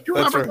privilege. Yeah, Do you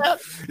remember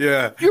that?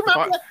 Yeah. Do you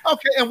remember that?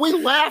 Okay, and we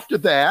laughed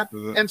at that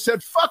and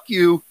said, fuck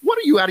you. What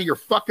are you out of your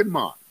fucking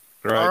mind?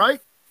 Right. All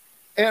right?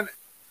 And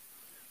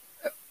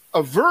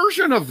a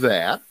version of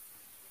that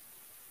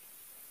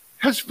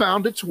has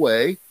found its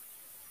way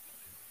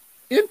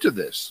into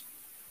this,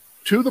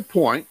 to the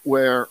point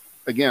where,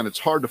 again, it's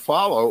hard to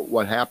follow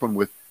what happened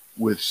with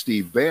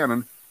Steve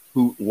Bannon,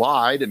 who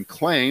lied and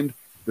claimed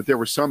that there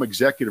was some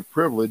executive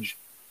privilege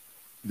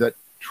that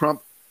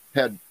Trump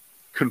had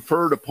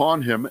conferred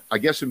upon him, I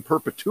guess in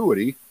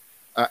perpetuity,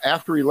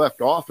 after he left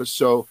office.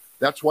 So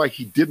that's why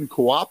he didn't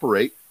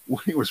cooperate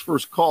when he was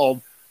first called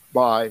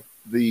by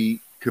the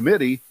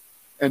committee.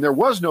 And there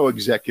was no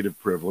executive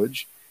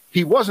privilege.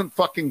 He wasn't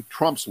fucking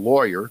Trump's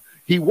lawyer.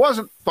 He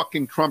wasn't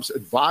fucking Trump's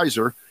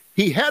advisor.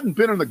 He hadn't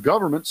been in the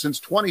government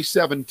since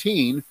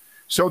 2017.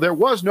 So there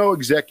was no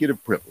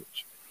executive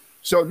privilege.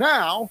 So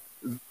now,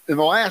 in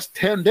the last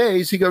 10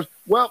 days, he goes,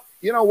 well,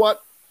 you know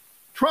what?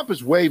 Trump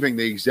is waiving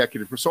the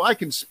executive, so I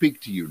can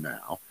speak to you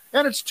now.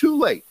 And it's too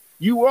late.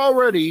 You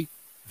already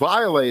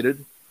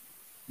violated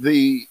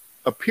the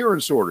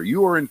appearance order.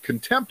 You are in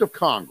contempt of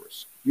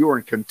Congress. You are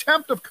in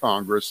contempt of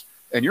Congress,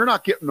 and you're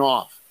not getting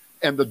off.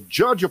 And the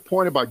judge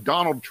appointed by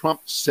Donald Trump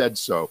said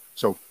so.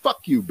 So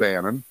fuck you,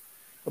 Bannon.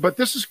 But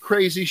this is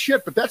crazy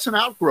shit. But that's an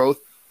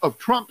outgrowth of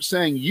Trump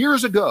saying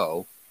years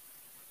ago,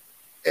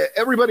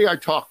 everybody I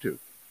talk to,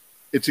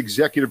 it's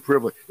executive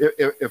privilege.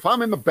 If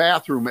I'm in the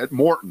bathroom at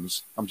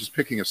Morton's, I'm just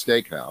picking a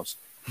steakhouse,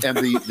 and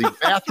the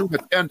bathroom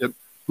attendant,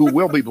 who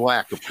will be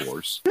black, of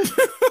course,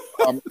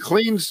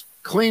 cleans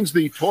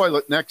the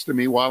toilet next to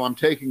me while I'm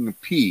taking a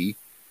pee.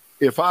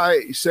 If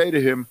I say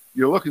to him,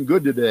 "You're looking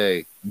good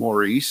today,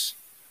 Maurice,"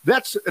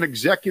 that's an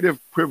executive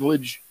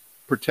privilege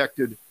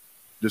protected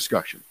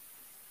discussion.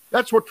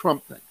 That's what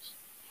Trump thinks.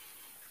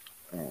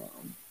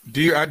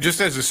 Do you,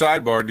 just as a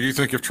sidebar, do you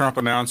think if Trump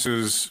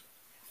announces,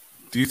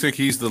 do you think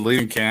he's the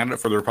leading candidate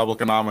for the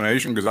Republican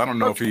nomination? Because I don't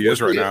know if he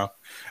is right now.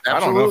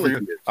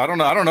 Absolutely. I don't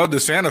know.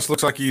 DeSantis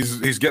looks like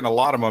he's getting a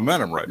lot of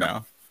momentum right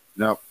now.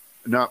 No.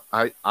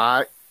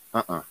 I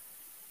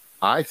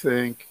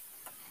think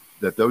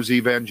that those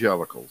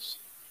evangelicals,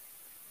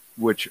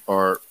 which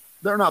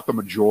they're not the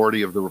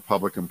majority of the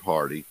Republican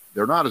Party.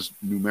 They're not as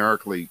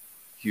numerically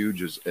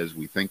huge as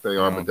we think they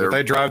are, but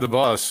they drive the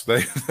bus.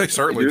 They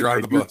certainly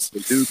drive the bus.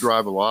 They do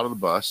drive a lot of the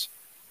bus,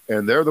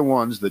 and they're the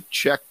ones that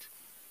checked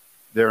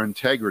their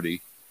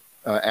integrity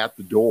at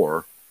the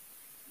door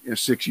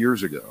 6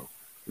 years ago.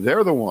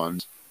 They're the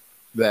ones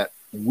that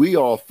we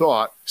all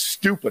thought,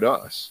 stupid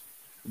us,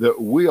 that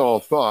we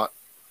all thought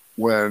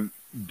when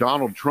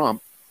Donald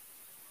Trump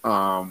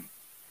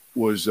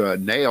was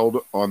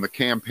nailed on the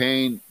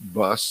campaign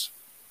bus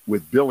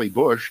with Billy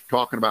Bush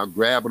talking about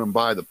grabbing him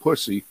by the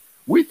pussy,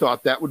 we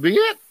thought that would be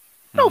it.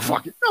 No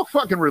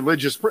fucking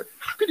religious.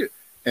 How could you?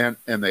 And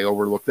they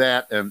overlooked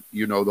that, and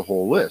you know the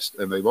whole list,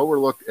 and they've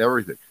overlooked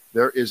everything.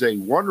 There is a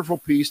wonderful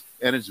piece,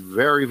 and it's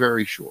very,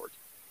 very short.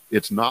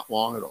 It's not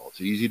long at all. It's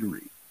easy to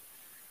read,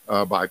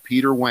 by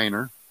Peter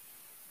Wehner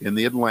in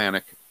the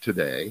Atlantic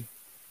today.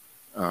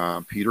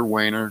 Peter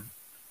Wehner,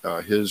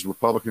 his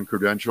Republican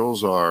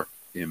credentials are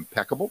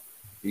impeccable.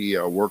 He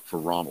worked for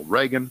Ronald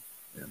Reagan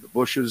and the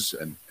Bushes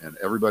and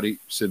everybody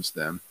since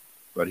then,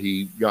 but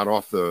he got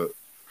off the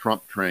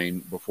Trump train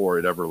before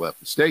it ever left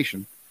the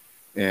station.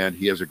 And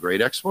he has a great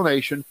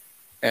explanation,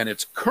 and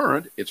it's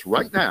current, it's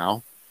right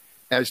now,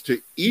 as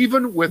to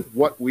even with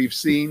what we've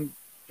seen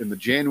in the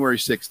January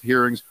 6th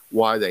hearings,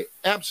 why they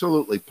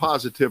absolutely,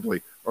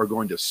 positively are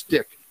going to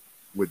stick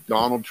with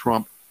Donald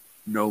Trump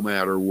no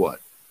matter what.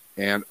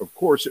 And, of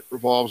course, it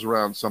revolves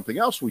around something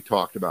else we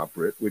talked about,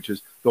 Britt, which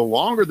is the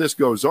longer this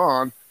goes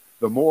on,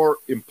 the more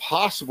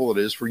impossible it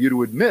is for you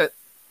to admit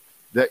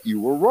that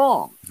you were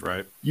wrong.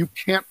 Right. You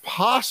can't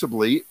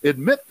possibly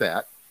admit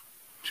that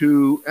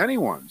to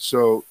anyone.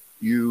 So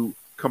you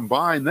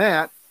combine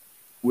that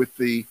with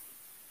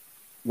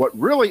what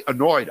really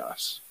annoyed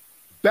us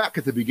back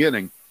at the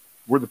beginning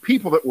were the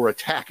people that were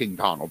attacking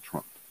Donald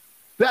Trump.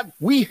 That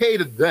we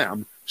hated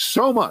them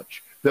so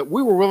much that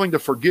we were willing to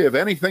forgive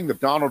anything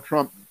that Donald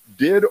Trump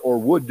did or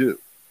would do.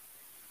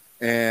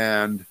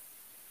 And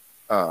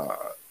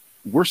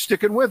we're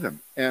sticking with him.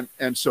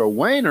 And so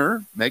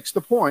Wehner makes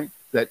the point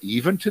that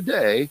even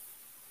today,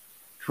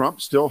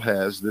 Trump still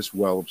has this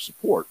well of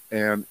support.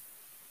 And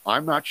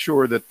I'm not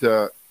sure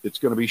that it's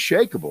going to be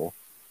shakeable.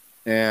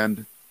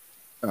 And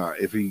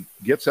if he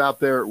gets out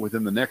there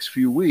within the next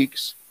few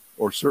weeks,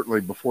 or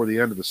certainly before the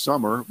end of the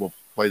summer, we'll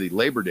play the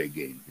Labor Day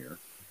game here,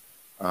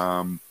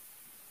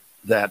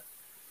 that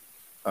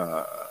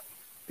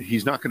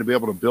he's not going to be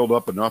able to build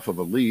up enough of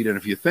a lead. And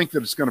if you think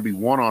that it's going to be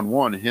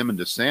one-on-one, him and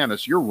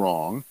DeSantis, you're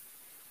wrong.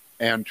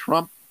 And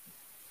Trump,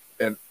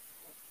 and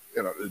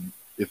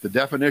if the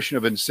definition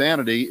of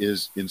insanity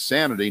is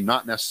insanity,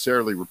 not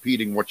necessarily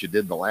repeating what you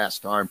did the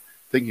last time,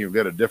 thinking you'll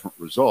get a different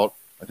result,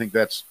 I think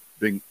that's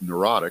being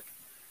neurotic.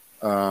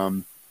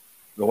 The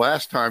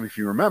last time, if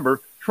you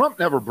remember, Trump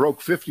never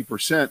broke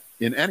 50%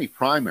 in any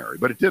primary,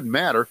 but it didn't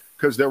matter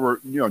because there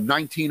were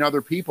 19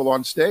 other people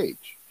on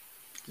stage.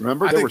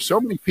 Remember, there were so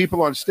many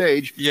people on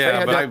stage.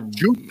 Yeah,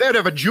 they'd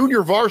have a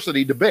junior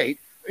varsity debate.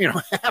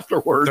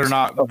 Afterwards, they're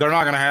not going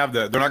to have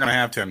that. They're not going to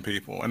have 10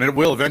 people, and it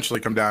will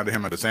eventually come down to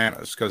him and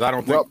DeSantis, because I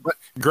don't think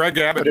Greg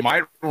Abbott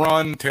might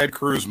run, Ted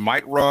Cruz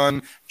might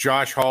run,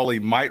 Josh Hawley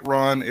might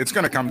run. It's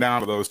going to come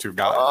down to those two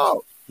guys.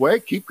 Oh,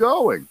 wait, keep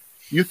going.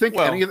 You think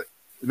any of the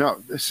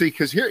no? See,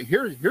 because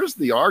here's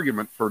the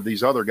argument for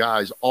these other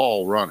guys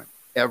all running,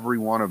 every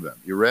one of them.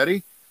 You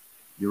ready?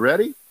 You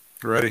ready?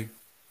 Ready.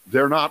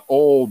 They're not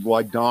old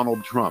like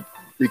Donald Trump,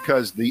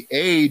 because the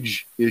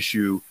age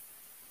issue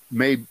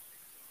may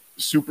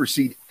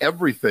supersede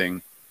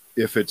everything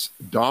if it's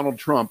Donald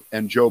Trump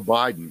and Joe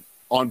Biden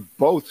on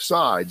both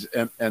sides,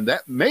 and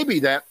that maybe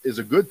that is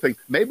a good thing.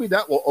 Maybe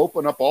that will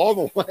open up all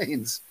the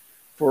lanes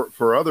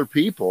for other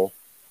people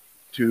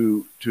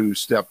to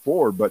step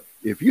forward. But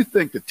if you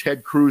think that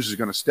Ted Cruz is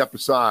going to step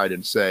aside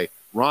and say,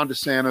 Ron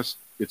DeSantis,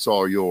 it's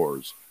all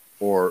yours,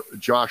 or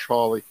Josh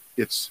Hawley,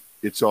 it's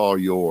all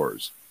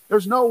yours,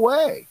 there's no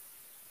way.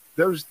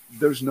 There's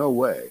no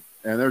way.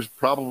 And there's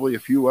probably a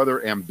few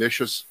other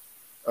ambitious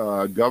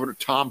Governor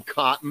Tom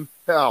Cotton,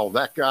 hell,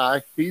 that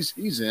guy,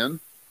 he's in.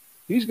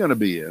 He's going to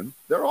be in.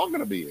 They're all going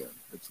to be in.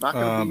 It's not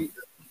going to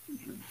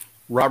be.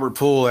 Robert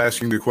Poole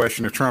asking the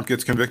question: if Trump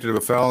gets convicted of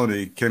a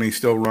felony, can he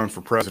still run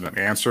for president?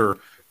 Answer,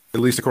 at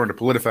least according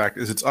to PolitiFact,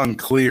 is it's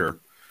unclear.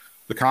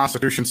 The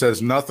Constitution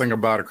says nothing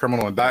about a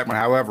criminal indictment.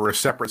 However, a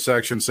separate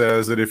section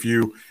says that if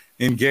you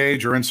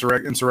engage or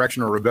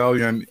insurrection or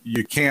rebellion,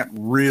 you can't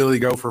really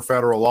go for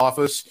federal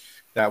office.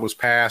 That was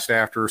passed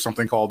after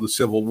something called the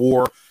Civil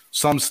War.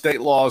 Some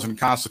state laws and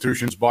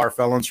constitutions bar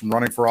felons from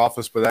running for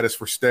office, but that is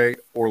for state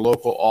or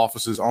local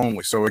offices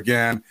only. So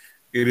again,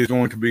 it is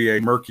going to be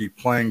a murky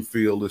playing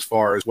field as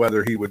far as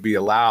whether he would be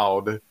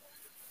allowed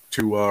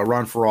to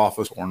run for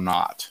office or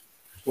not.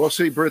 Well,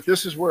 see, Britt,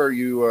 this is where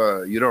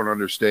you don't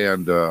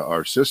understand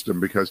our system,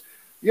 because,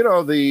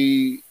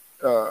 the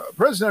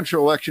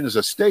presidential election is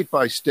a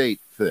state-by-state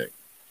thing.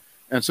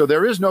 And so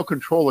there is no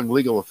controlling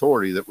legal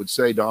authority that would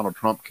say Donald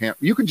Trump can't.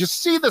 You can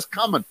just see this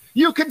coming.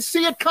 You can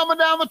see it coming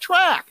down the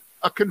track.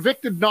 A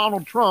convicted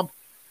Donald Trump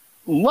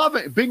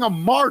being a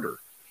martyr.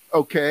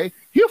 Okay.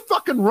 He'll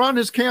fucking run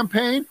his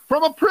campaign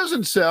from a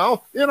prison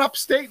cell in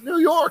upstate New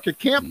York at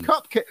Camp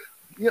Cupcake.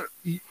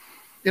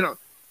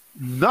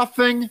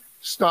 Nothing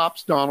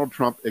stops Donald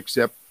Trump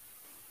except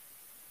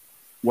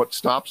what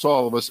stops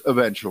all of us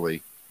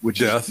eventually,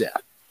 which is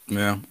death.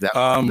 Yeah, that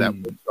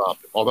would stop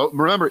it. Although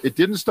remember, it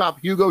didn't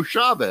stop Hugo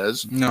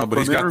Chavez. No, but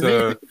he's got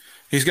the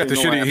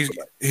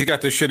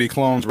shitty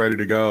clones ready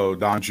to go,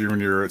 Don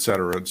Jr., et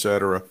cetera, et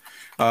cetera.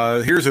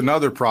 Here's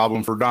another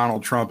problem for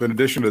Donald Trump. In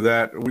addition to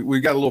that, we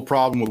got a little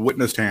problem with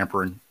witness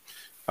tampering,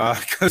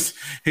 because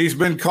he's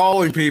been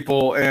calling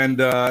people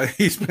and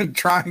he's been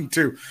trying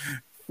to,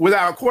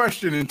 without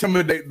question,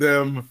 intimidate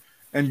them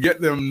and get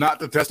them not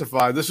to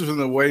testify. This was in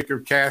the wake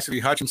of Cassidy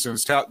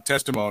Hutchinson's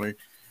testimony.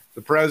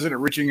 The president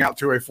reaching out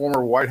to a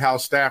former White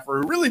House staffer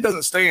who really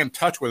doesn't stay in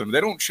touch with him. They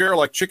don't share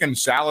like chicken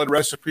salad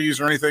recipes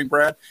or anything,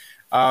 Brad.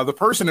 The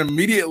person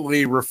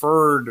immediately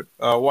referred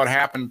what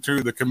happened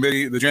to the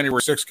committee, the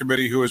January 6th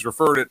committee, who has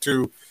referred it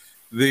to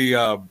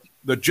the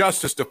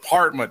Justice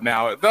Department.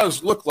 Now, it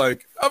does look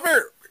like a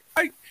very,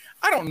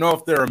 I don't know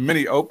if there are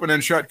many open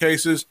and shut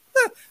cases.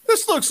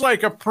 This looks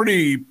like a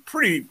pretty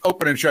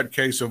open and shut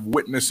case of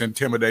witness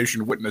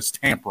intimidation, witness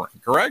tampering,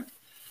 correct?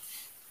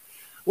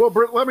 Well,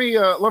 Britt, let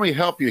me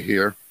help you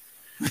here,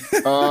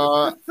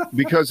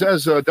 because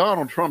as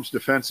Donald Trump's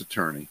defense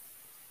attorney,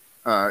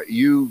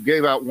 you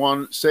gave out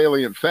one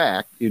salient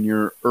fact in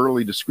your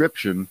early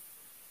description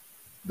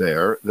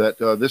there that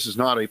this is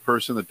not a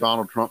person that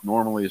Donald Trump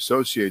normally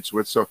associates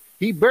with, so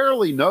he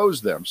barely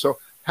knows them. So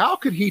how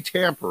could he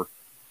tamper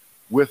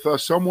with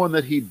someone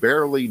that he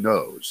barely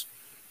knows?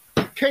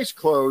 Case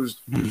closed.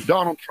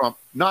 Donald Trump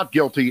not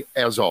guilty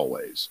as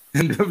always.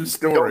 End of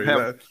story.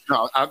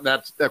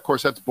 That's of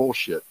course that's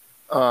bullshit.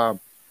 Well,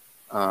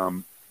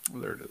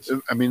 there it is.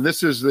 I mean,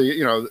 this is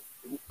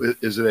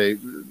is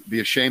it be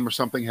ashamed if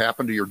something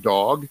happened to your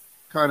dog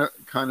kind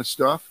of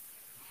stuff?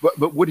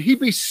 But would he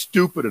be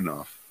stupid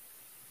enough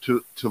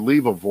to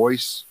leave a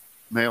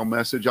voicemail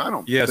message? I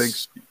don't think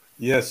so.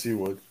 Yes, he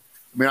would.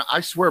 I mean,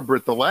 I swear,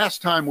 Britt, the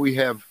last time we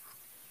have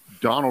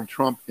Donald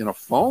Trump in a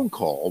phone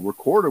call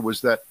recorded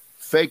was that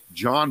fake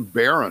John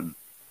Barron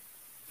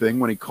thing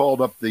when he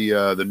called up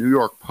the New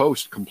York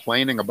Post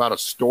complaining about a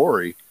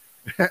story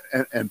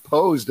and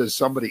posed as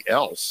somebody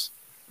else.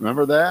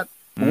 Remember that?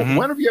 Mm-hmm.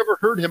 When have you ever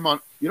heard him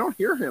on? You don't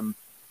hear him.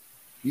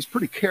 He's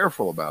pretty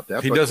careful about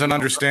that. He doesn't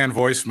understand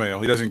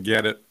voicemail. He doesn't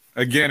get it.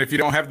 Again, if you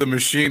don't have the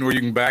machine where you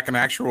can back an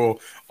actual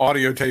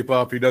audio tape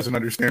up, he doesn't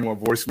understand what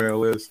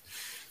voicemail is.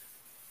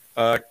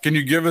 Can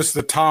you give us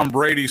the Tom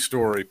Brady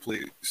story,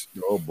 please?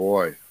 Oh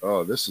boy!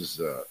 Oh, this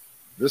is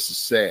This is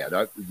sad.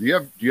 Do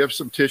you have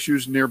some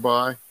tissues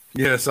nearby?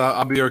 Yes,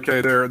 I'll be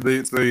okay there.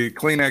 The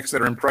Kleenex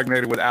that are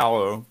impregnated with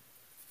aloe.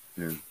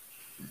 Yeah.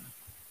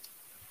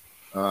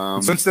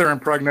 Since they're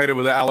impregnated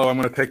with aloe, I'm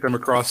going to take them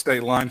across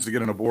state lines to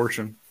get an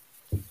abortion.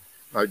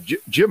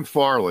 Jim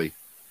Farley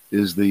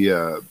is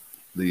the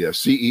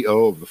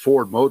CEO of the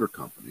Ford Motor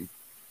Company,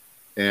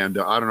 and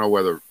I don't know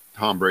whether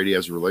Tom Brady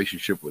has a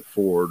relationship with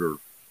Ford or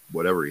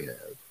whatever he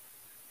has,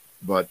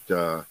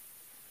 but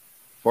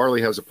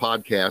Farley has a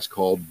podcast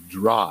called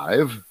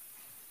Drive,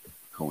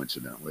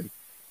 coincidentally,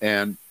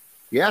 and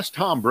he asked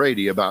Tom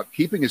Brady about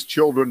keeping his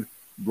children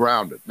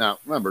grounded. Now,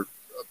 remember,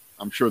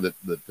 I'm sure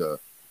that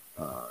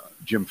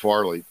Jim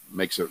Farley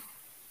makes a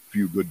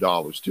few good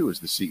dollars too as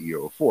the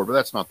CEO of Ford, but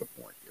that's not the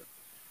point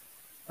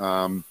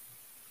here.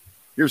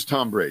 Here's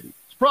Tom Brady.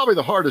 It's probably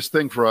the hardest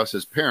thing for us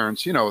as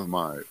parents, you know, with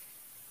my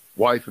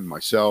wife and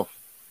myself.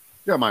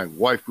 Yeah, my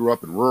wife grew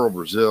up in rural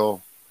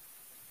Brazil,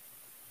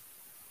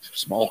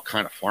 small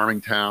kind of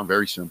farming town,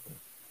 very simple.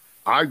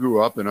 I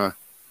grew up in a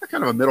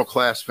kind of a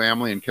middle-class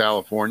family in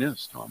California.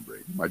 It's Tom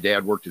Brady. My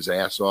dad worked his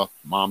ass off.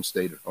 Mom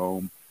stayed at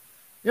home.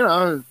 You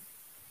know,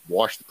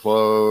 washed the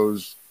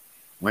clothes,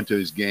 went to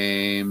his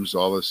games,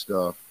 all this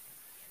stuff.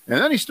 And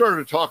then he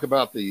started to talk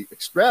about the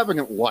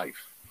extravagant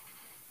life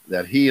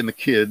that he and the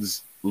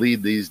kids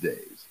lead these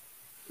days.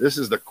 This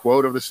is the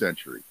quote of the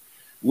century.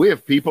 We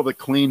have people that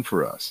clean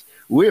for us.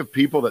 We have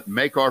people that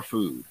make our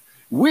food.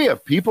 We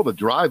have people that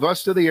drive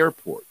us to the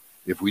airport.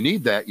 If we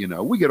need that, you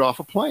know, we get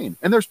off a plane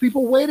and there's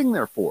people waiting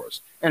there for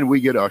us and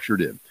we get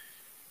ushered in.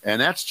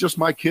 And that's just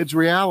my kids'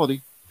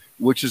 reality,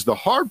 which is the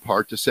hard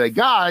part to say,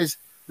 guys,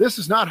 this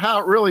is not how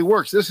it really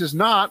works. This is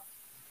not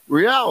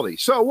reality.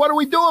 So what do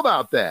we do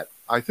about that?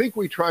 I think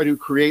we try to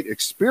create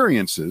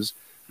experiences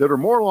that are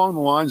more along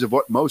the lines of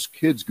what most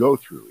kids go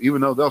through,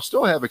 even though they'll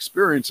still have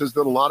experiences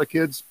that a lot of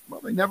kids, well,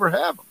 they never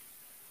have them.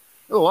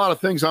 There's a lot of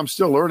things I'm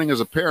still learning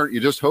as a parent.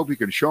 You just hope you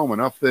can show them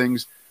enough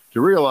things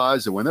to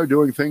realize that when they're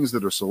doing things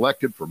that are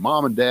selected for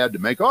mom and dad to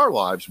make our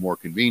lives more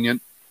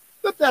convenient,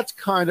 that's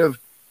kind of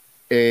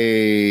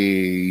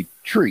a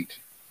treat.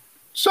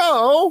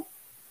 So,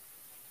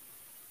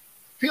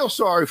 feel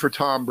sorry for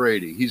Tom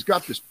Brady. He's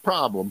got this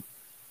problem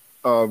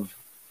of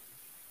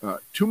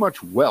too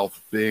much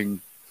wealth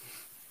being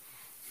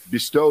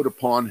bestowed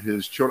upon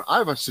his children. I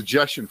have a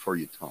suggestion for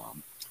you,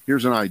 Tom.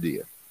 Here's an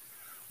idea.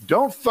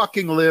 Don't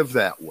fucking live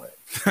that way.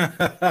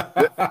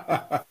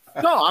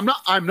 No,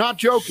 I'm not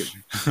joking.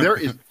 There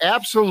is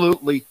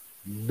absolutely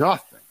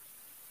nothing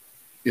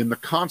in the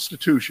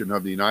Constitution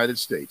of the United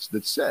States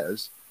that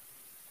says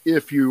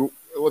if you,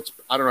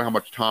 I don't know how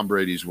much Tom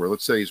Brady's worth.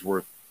 Let's say he's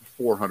worth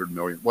 400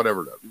 million,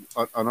 whatever it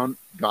is, an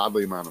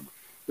ungodly amount of money.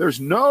 There's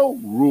no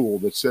rule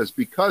that says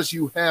because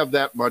you have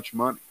that much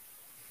money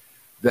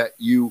that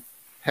you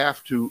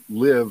have to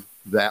live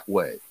that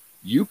way.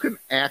 You can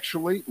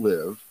actually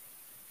live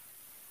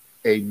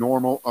a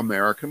normal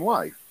American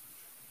life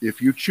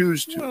if you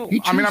choose to. Well, he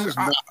chooses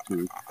not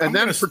to, and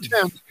then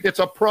pretend it's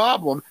a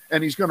problem,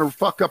 and he's going to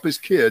fuck up his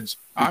kids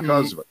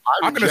because of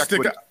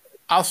it.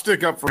 I'll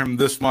stick up for him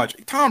this much.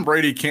 Tom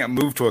Brady can't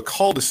move to a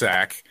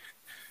cul-de-sac,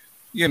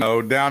 you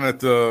know, down at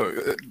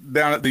the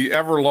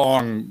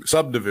Everlong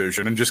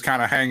subdivision and just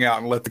kind of hang out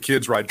and let the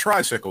kids ride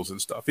tricycles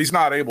and stuff. He's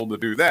not able to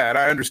do that.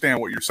 I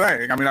understand what you're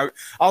saying. I mean,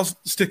 I'll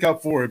stick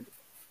up for it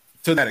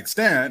to that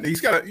extent.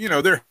 He's got to, you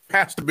know, there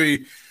has to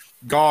be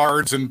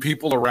guards and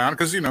people around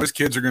because, you know, his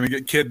kids are going to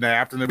get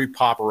kidnapped and there'll be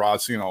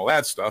paparazzi and all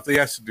that stuff. He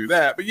has to do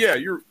that. But yeah,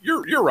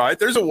 you're right.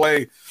 There's a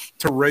way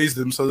to raise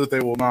them so that they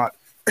will not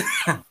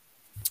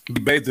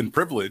be bathed in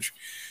privilege.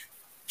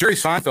 Jerry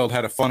Seinfeld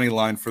had a funny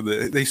line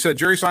they said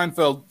Jerry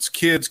Seinfeld's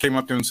kids came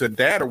up to him and said,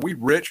 "Dad, are we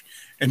rich?"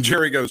 And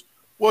Jerry goes,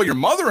 "Well, your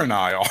mother and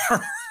I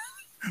are,"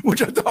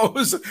 which I thought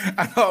was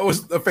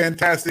a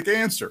fantastic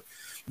answer.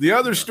 The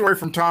other story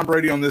from Tom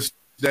Brady on this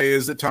day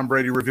is that Tom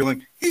Brady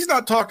revealing he's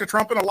not talked to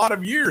Trump in a lot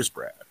of years,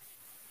 Brad,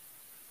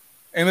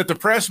 and that the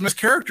press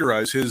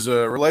mischaracterized his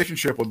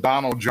relationship with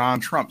Donald John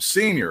Trump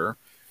Sr.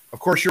 Of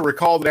course, you'll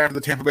recall that after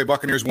the Tampa Bay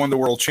Buccaneers won the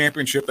World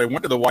Championship, they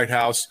went to the White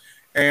House,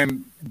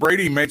 and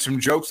Brady made some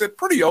jokes that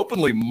pretty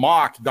openly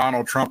mocked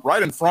Donald Trump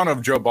right in front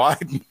of Joe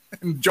Biden,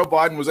 and Joe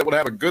Biden was able to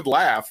have a good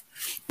laugh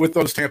with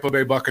those Tampa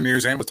Bay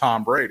Buccaneers and with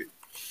Tom Brady.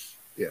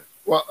 Yeah,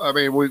 well, I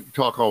mean, we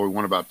talk all we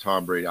want about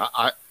Tom Brady.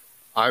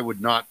 I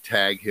would not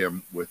tag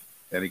him with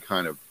any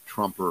kind of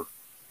Trumper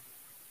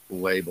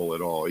label at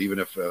all, even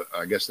if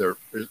I guess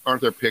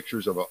aren't there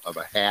pictures of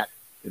a hat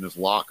in his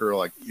locker,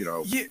 like, you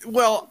know. Yeah,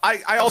 well,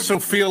 I also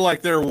feel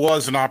like there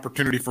was an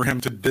opportunity for him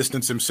to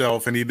distance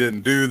himself, and he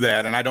didn't do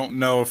that. And I don't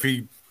know if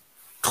he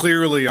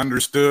clearly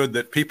understood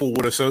that people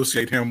would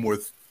associate him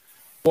with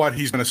what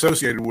he's been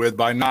associated with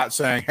by not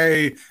saying,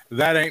 "Hey,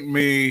 that ain't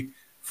me,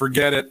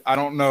 forget it." I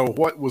don't know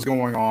what was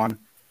going on.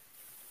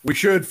 We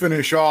should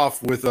finish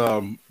off with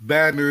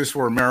bad news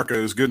for America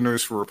is good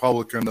news for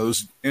Republican.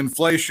 Those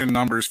inflation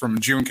numbers from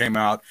June came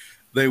out.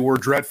 They were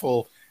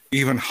dreadful,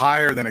 even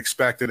higher than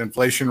expected.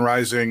 Inflation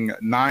rising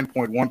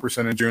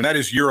 9.1% in June. That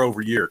is year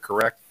over year,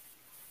 correct?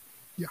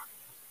 Yeah.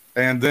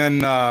 And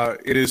then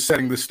it is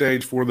setting the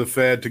stage for the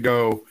Fed to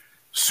go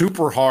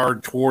super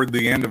hard toward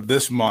the end of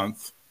this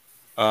month.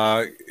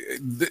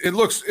 It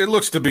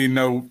looks to be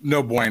no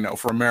bueno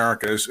for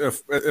Americans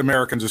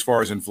as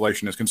far as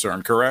inflation is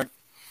concerned. Correct?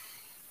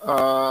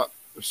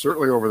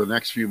 Certainly over the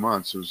next few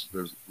months,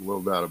 there's a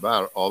little doubt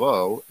about it.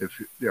 Although,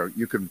 if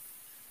you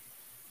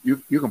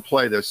can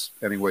play this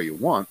any way you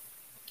want,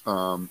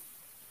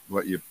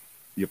 but you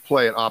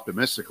play it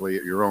optimistically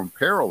at your own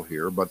peril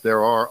here. But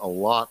there are a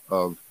lot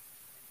of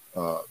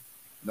I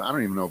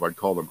don't even know if I'd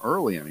call them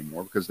early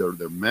anymore, because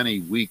they're many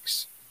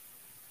weeks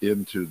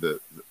into the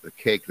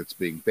cake that's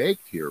being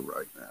baked here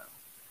right now,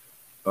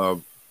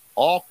 of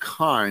all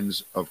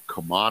kinds of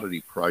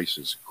commodity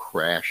prices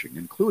crashing,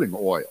 including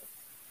oil.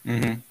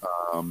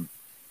 Mm-hmm.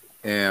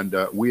 And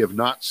we have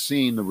not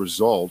seen the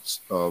results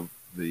of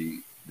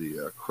the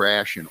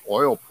crash in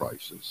oil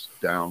prices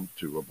down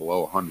to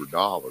below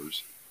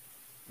 $100.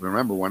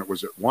 Remember, when it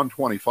was at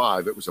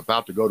 125, it was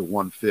about to go to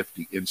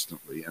 150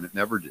 instantly, and it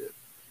never did.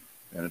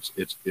 And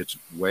it's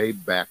way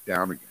back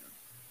down again,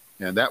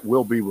 and that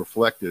will be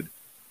reflected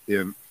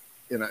in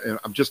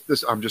I'm just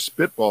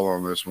spitballing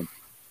on this one.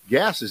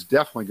 Gas is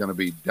definitely going to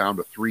be down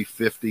to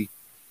 350,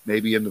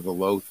 maybe into the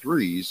low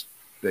threes,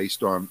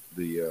 based on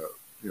the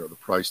the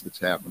price that's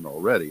happened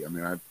already. I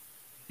mean,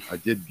 I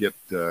did get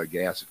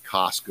gas at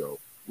Costco,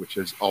 which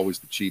is always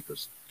the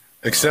cheapest.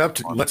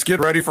 Except, let's get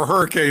ready for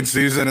hurricane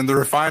season, and the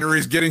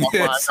refinery's getting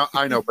hit.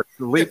 I know, but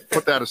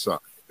put that aside.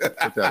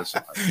 Put that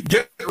aside.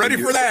 Get ready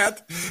for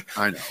that.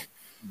 I know,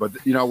 but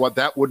you know what?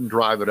 That wouldn't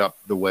drive it up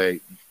the way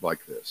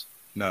like this.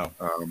 No.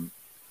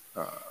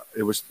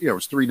 It was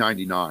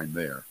 $3.99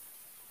 there,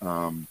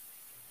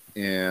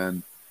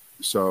 and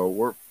so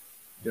we're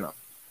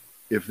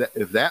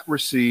if that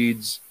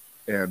recedes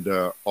and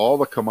all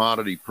the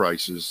commodity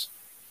prices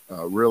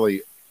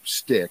really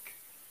stick,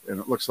 and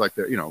it looks like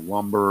that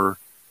lumber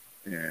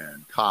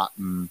and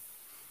cotton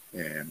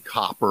and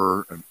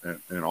copper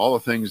and all the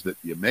things that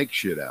you make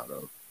shit out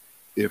of,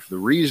 if the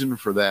reason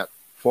for that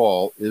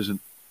fall isn't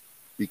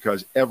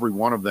because every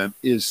one of them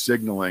is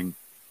signaling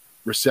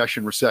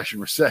recession,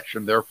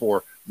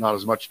 therefore not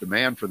as much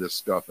demand for this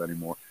stuff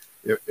anymore.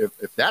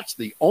 If that's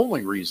the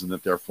only reason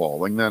that they're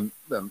falling, then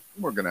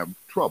we're going to have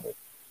trouble.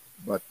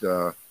 But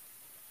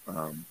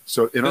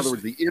so in other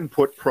words, the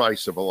input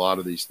price of a lot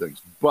of these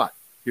things. But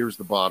here's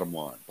the bottom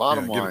line.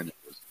 Bottom line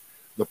is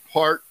the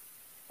part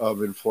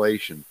of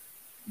inflation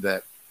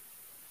that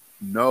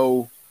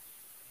no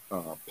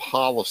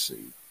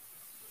policy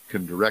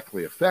can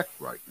directly affect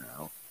right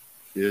now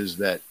is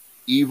that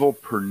evil,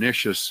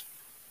 pernicious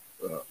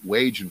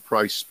wage and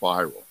price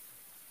spiral.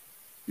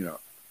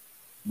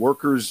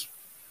 Workers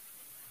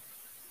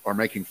are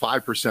making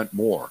 5%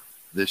 more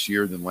this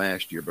year than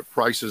last year, but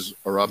prices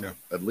are up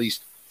at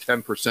least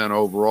 10%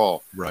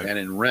 overall. Right. And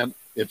in rent,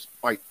 it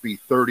might be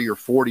 30 or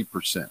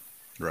 40%.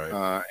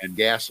 Right. And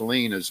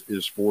gasoline is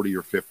 40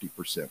 or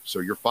 50%. So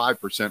your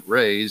 5%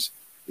 raise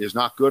is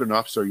not good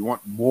enough. So you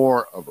want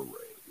more of a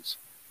raise.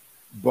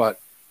 But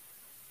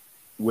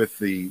with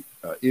the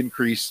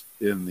increase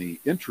in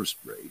the interest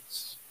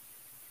rates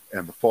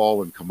and the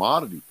fall in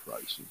commodity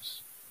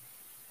prices,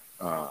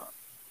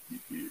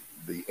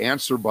 the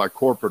answer by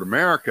corporate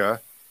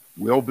America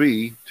will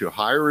be to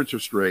higher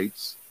interest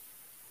rates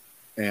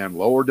and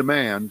lower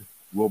demand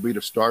will be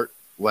to start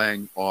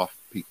laying off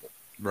people.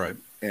 Right.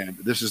 And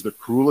this is the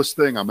cruelest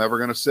thing I'm ever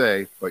going to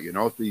say, but you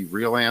know what the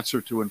real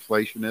answer to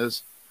inflation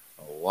is?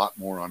 A lot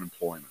more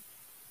unemployment.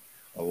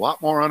 A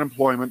lot more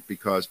unemployment,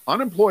 because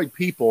unemployed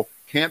people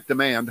can't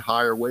demand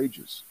higher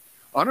wages.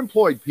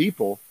 Unemployed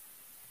people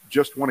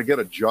just want to get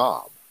a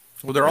job.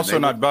 Well, they're also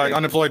not buying.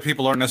 Unemployed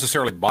people aren't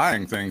necessarily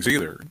buying things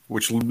either,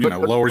 which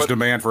lowers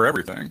demand for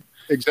everything.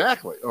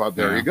 Exactly.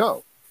 There you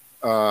go.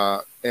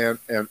 And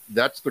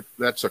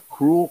that's a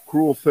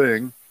cruel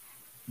thing.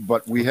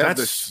 But we have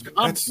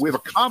we have a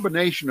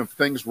combination of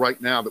things right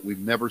now that we've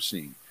never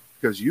seen.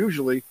 Because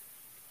usually,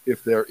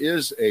 if there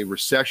is a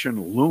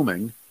recession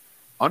looming,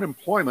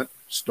 unemployment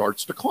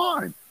starts to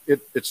climb.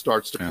 It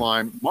starts to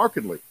climb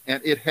markedly,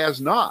 and it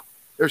has not.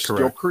 They're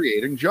still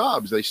creating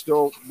jobs. They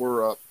still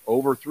were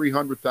over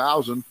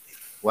 300,000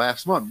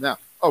 last month. Now,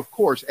 of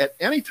course, at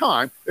any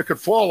time, it could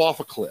fall off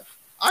a cliff.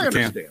 I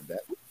understand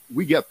that.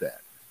 We get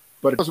that.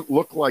 But it doesn't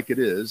look like it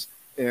is.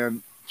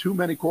 And too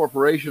many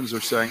corporations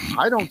are saying,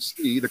 I don't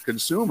see the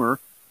consumer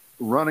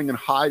running and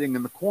hiding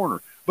in the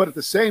corner. But at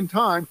the same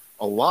time,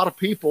 a lot of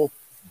people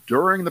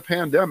during the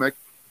pandemic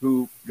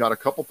who got a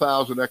couple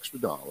thousand extra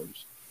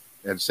dollars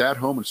and sat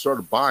home and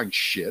started buying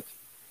shit,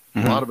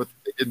 a lot of it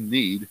they didn't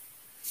need,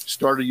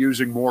 started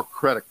using more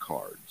credit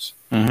cards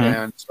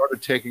and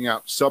started taking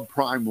out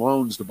subprime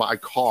loans to buy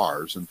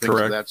cars and things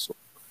of that sort.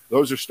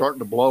 Those are starting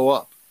to blow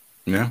up.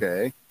 Yeah.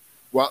 Okay.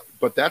 Well,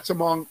 but that's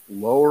among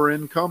lower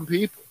income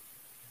people.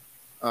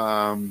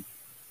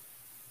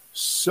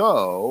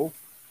 So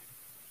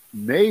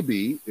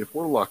maybe if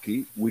we're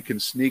lucky, we can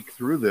sneak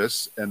through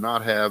this and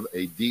not have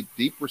a deep,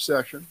 deep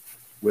recession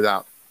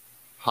without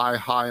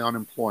high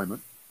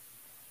unemployment.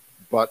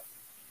 But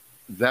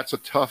that's a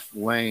tough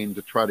lane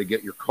to try to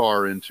get your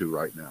car into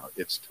right now.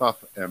 It's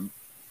tough, and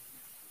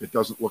it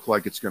doesn't look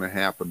like it's going to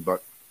happen,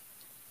 but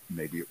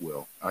maybe it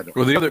will. I don't.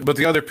 Well,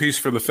 the other piece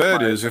for the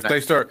Fed is if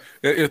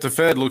the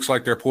Fed looks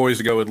like they're poised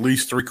to go at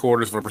least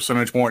 0.75 of a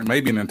percentage point,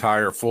 maybe an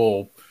entire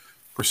full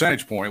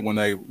percentage point when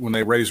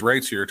they raise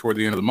rates here toward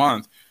the end of the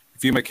month.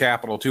 If you make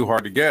capital too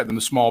hard to get, then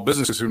the small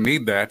businesses who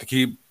need that to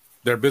keep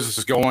their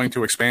businesses going,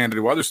 to expand, to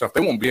do other stuff,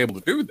 they won't be able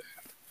to do that.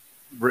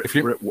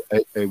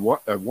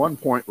 A 1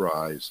 point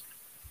rise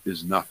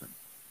is nothing.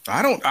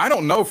 I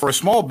don't know. For a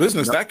small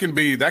business, that can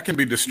be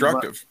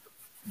destructive.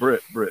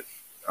 Britt,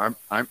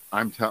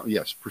 I'm telling,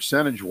 yes,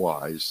 percentage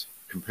wise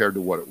compared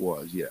to what it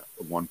was, yeah,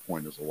 1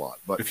 point is a lot.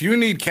 But if you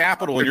need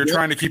capital and you're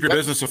trying to keep your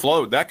business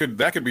afloat, that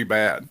could be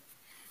bad.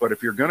 But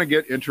if you're going to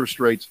get interest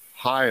rates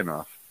high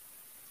enough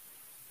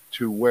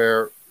to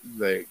where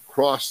they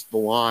cross the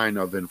line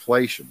of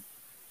inflation,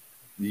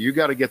 you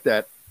got to get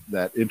that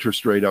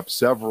interest rate up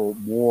several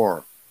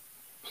more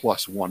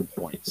plus 1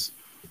 points.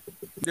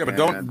 Yeah, but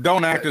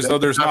don't act as though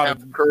there's not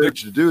the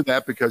courage to do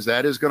that, because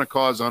that is going to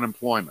cause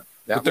unemployment.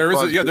 But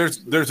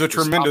there's a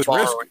tremendous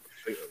risk.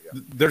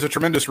 There's a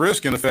tremendous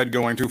risk in the Fed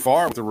going too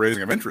far with the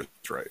raising of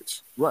interest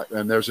rates. Right,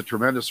 and there's a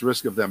tremendous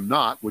risk of them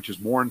not, which is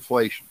more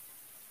inflation.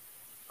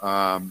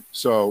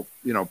 So,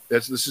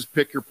 this is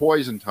pick your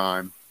poison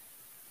time.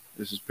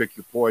 This is pick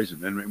your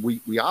poison. And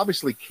we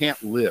obviously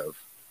can't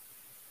live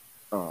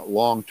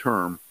long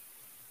term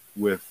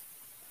with,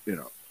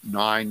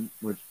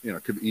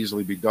 could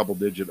easily be double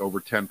digit over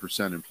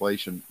 10%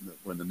 inflation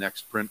when the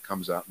next print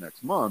comes out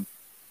next month.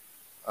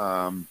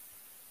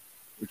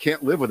 We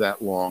can't live with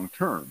that long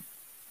term.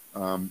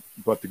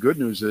 But the good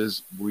news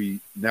is we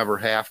never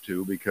have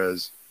to,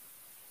 because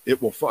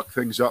it will fuck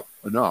things up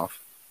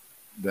enough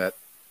that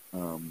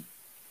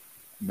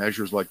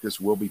measures like this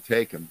will be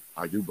taken,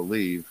 I do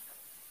believe,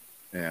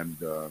 and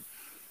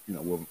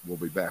we'll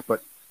be back.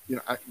 But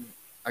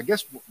I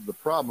guess the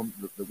problem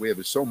that we have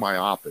is so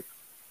myopic.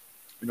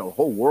 The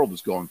whole world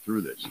is going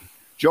through this.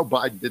 Joe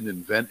Biden didn't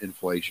invent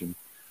inflation.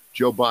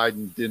 Joe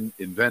Biden didn't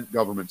invent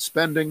government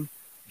spending.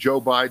 Joe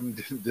Biden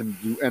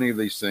didn't do any of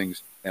these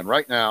things. And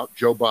right now,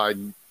 Joe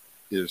Biden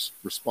is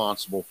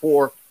responsible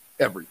for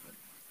everything.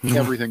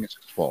 Everything is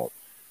his fault.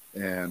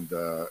 And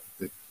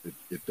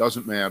it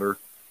doesn't matter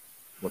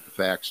what the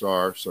facts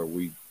are. So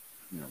we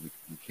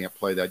can't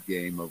play that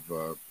game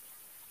of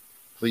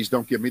please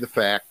don't give me the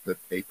fact that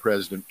a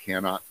president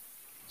cannot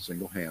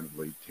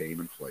single-handedly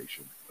tame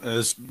inflation.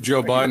 As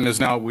Joe Biden is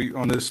now,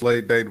 on this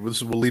late date, we'll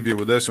leave you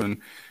with this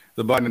one.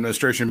 The Biden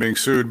administration being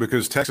sued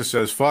because Texas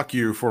says, fuck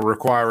you for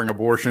requiring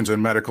abortions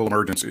in medical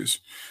emergencies.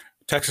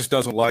 Texas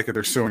doesn't like it.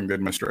 They're suing the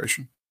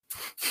administration.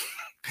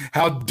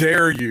 How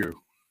dare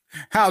you?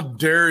 How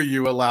dare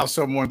you allow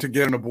someone to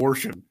get an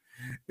abortion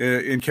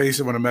in case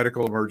of a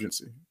medical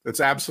emergency? That's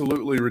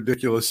absolutely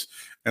ridiculous.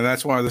 And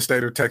that's why the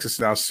state of Texas is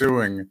now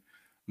suing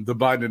the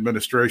Biden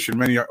administration.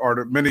 Many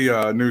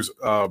news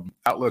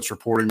outlets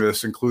reporting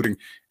this, including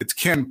it's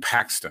Ken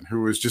Paxton,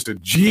 who is just a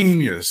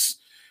genius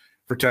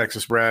for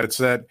Texas, Brad. It's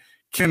that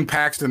Ken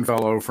Paxton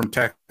fellow from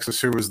Texas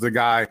who is the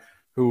guy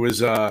who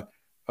is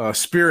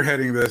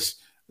spearheading this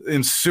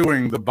in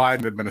suing the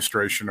Biden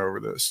administration over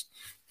this.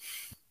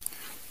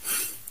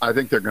 I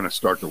think they're going to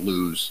start to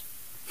lose.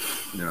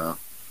 They're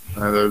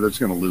just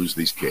going to lose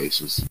these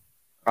cases.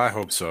 I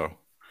hope so.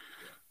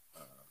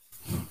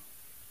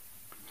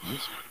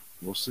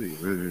 We'll see.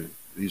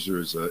 These are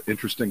as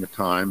interesting at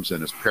times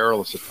and as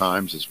perilous at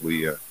times as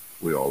we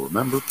all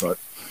remember. But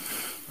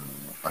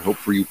I hope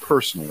for you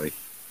personally,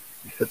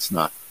 it's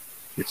not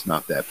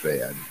that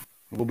bad.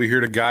 We'll be here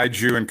to guide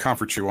you and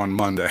comfort you on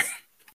Monday.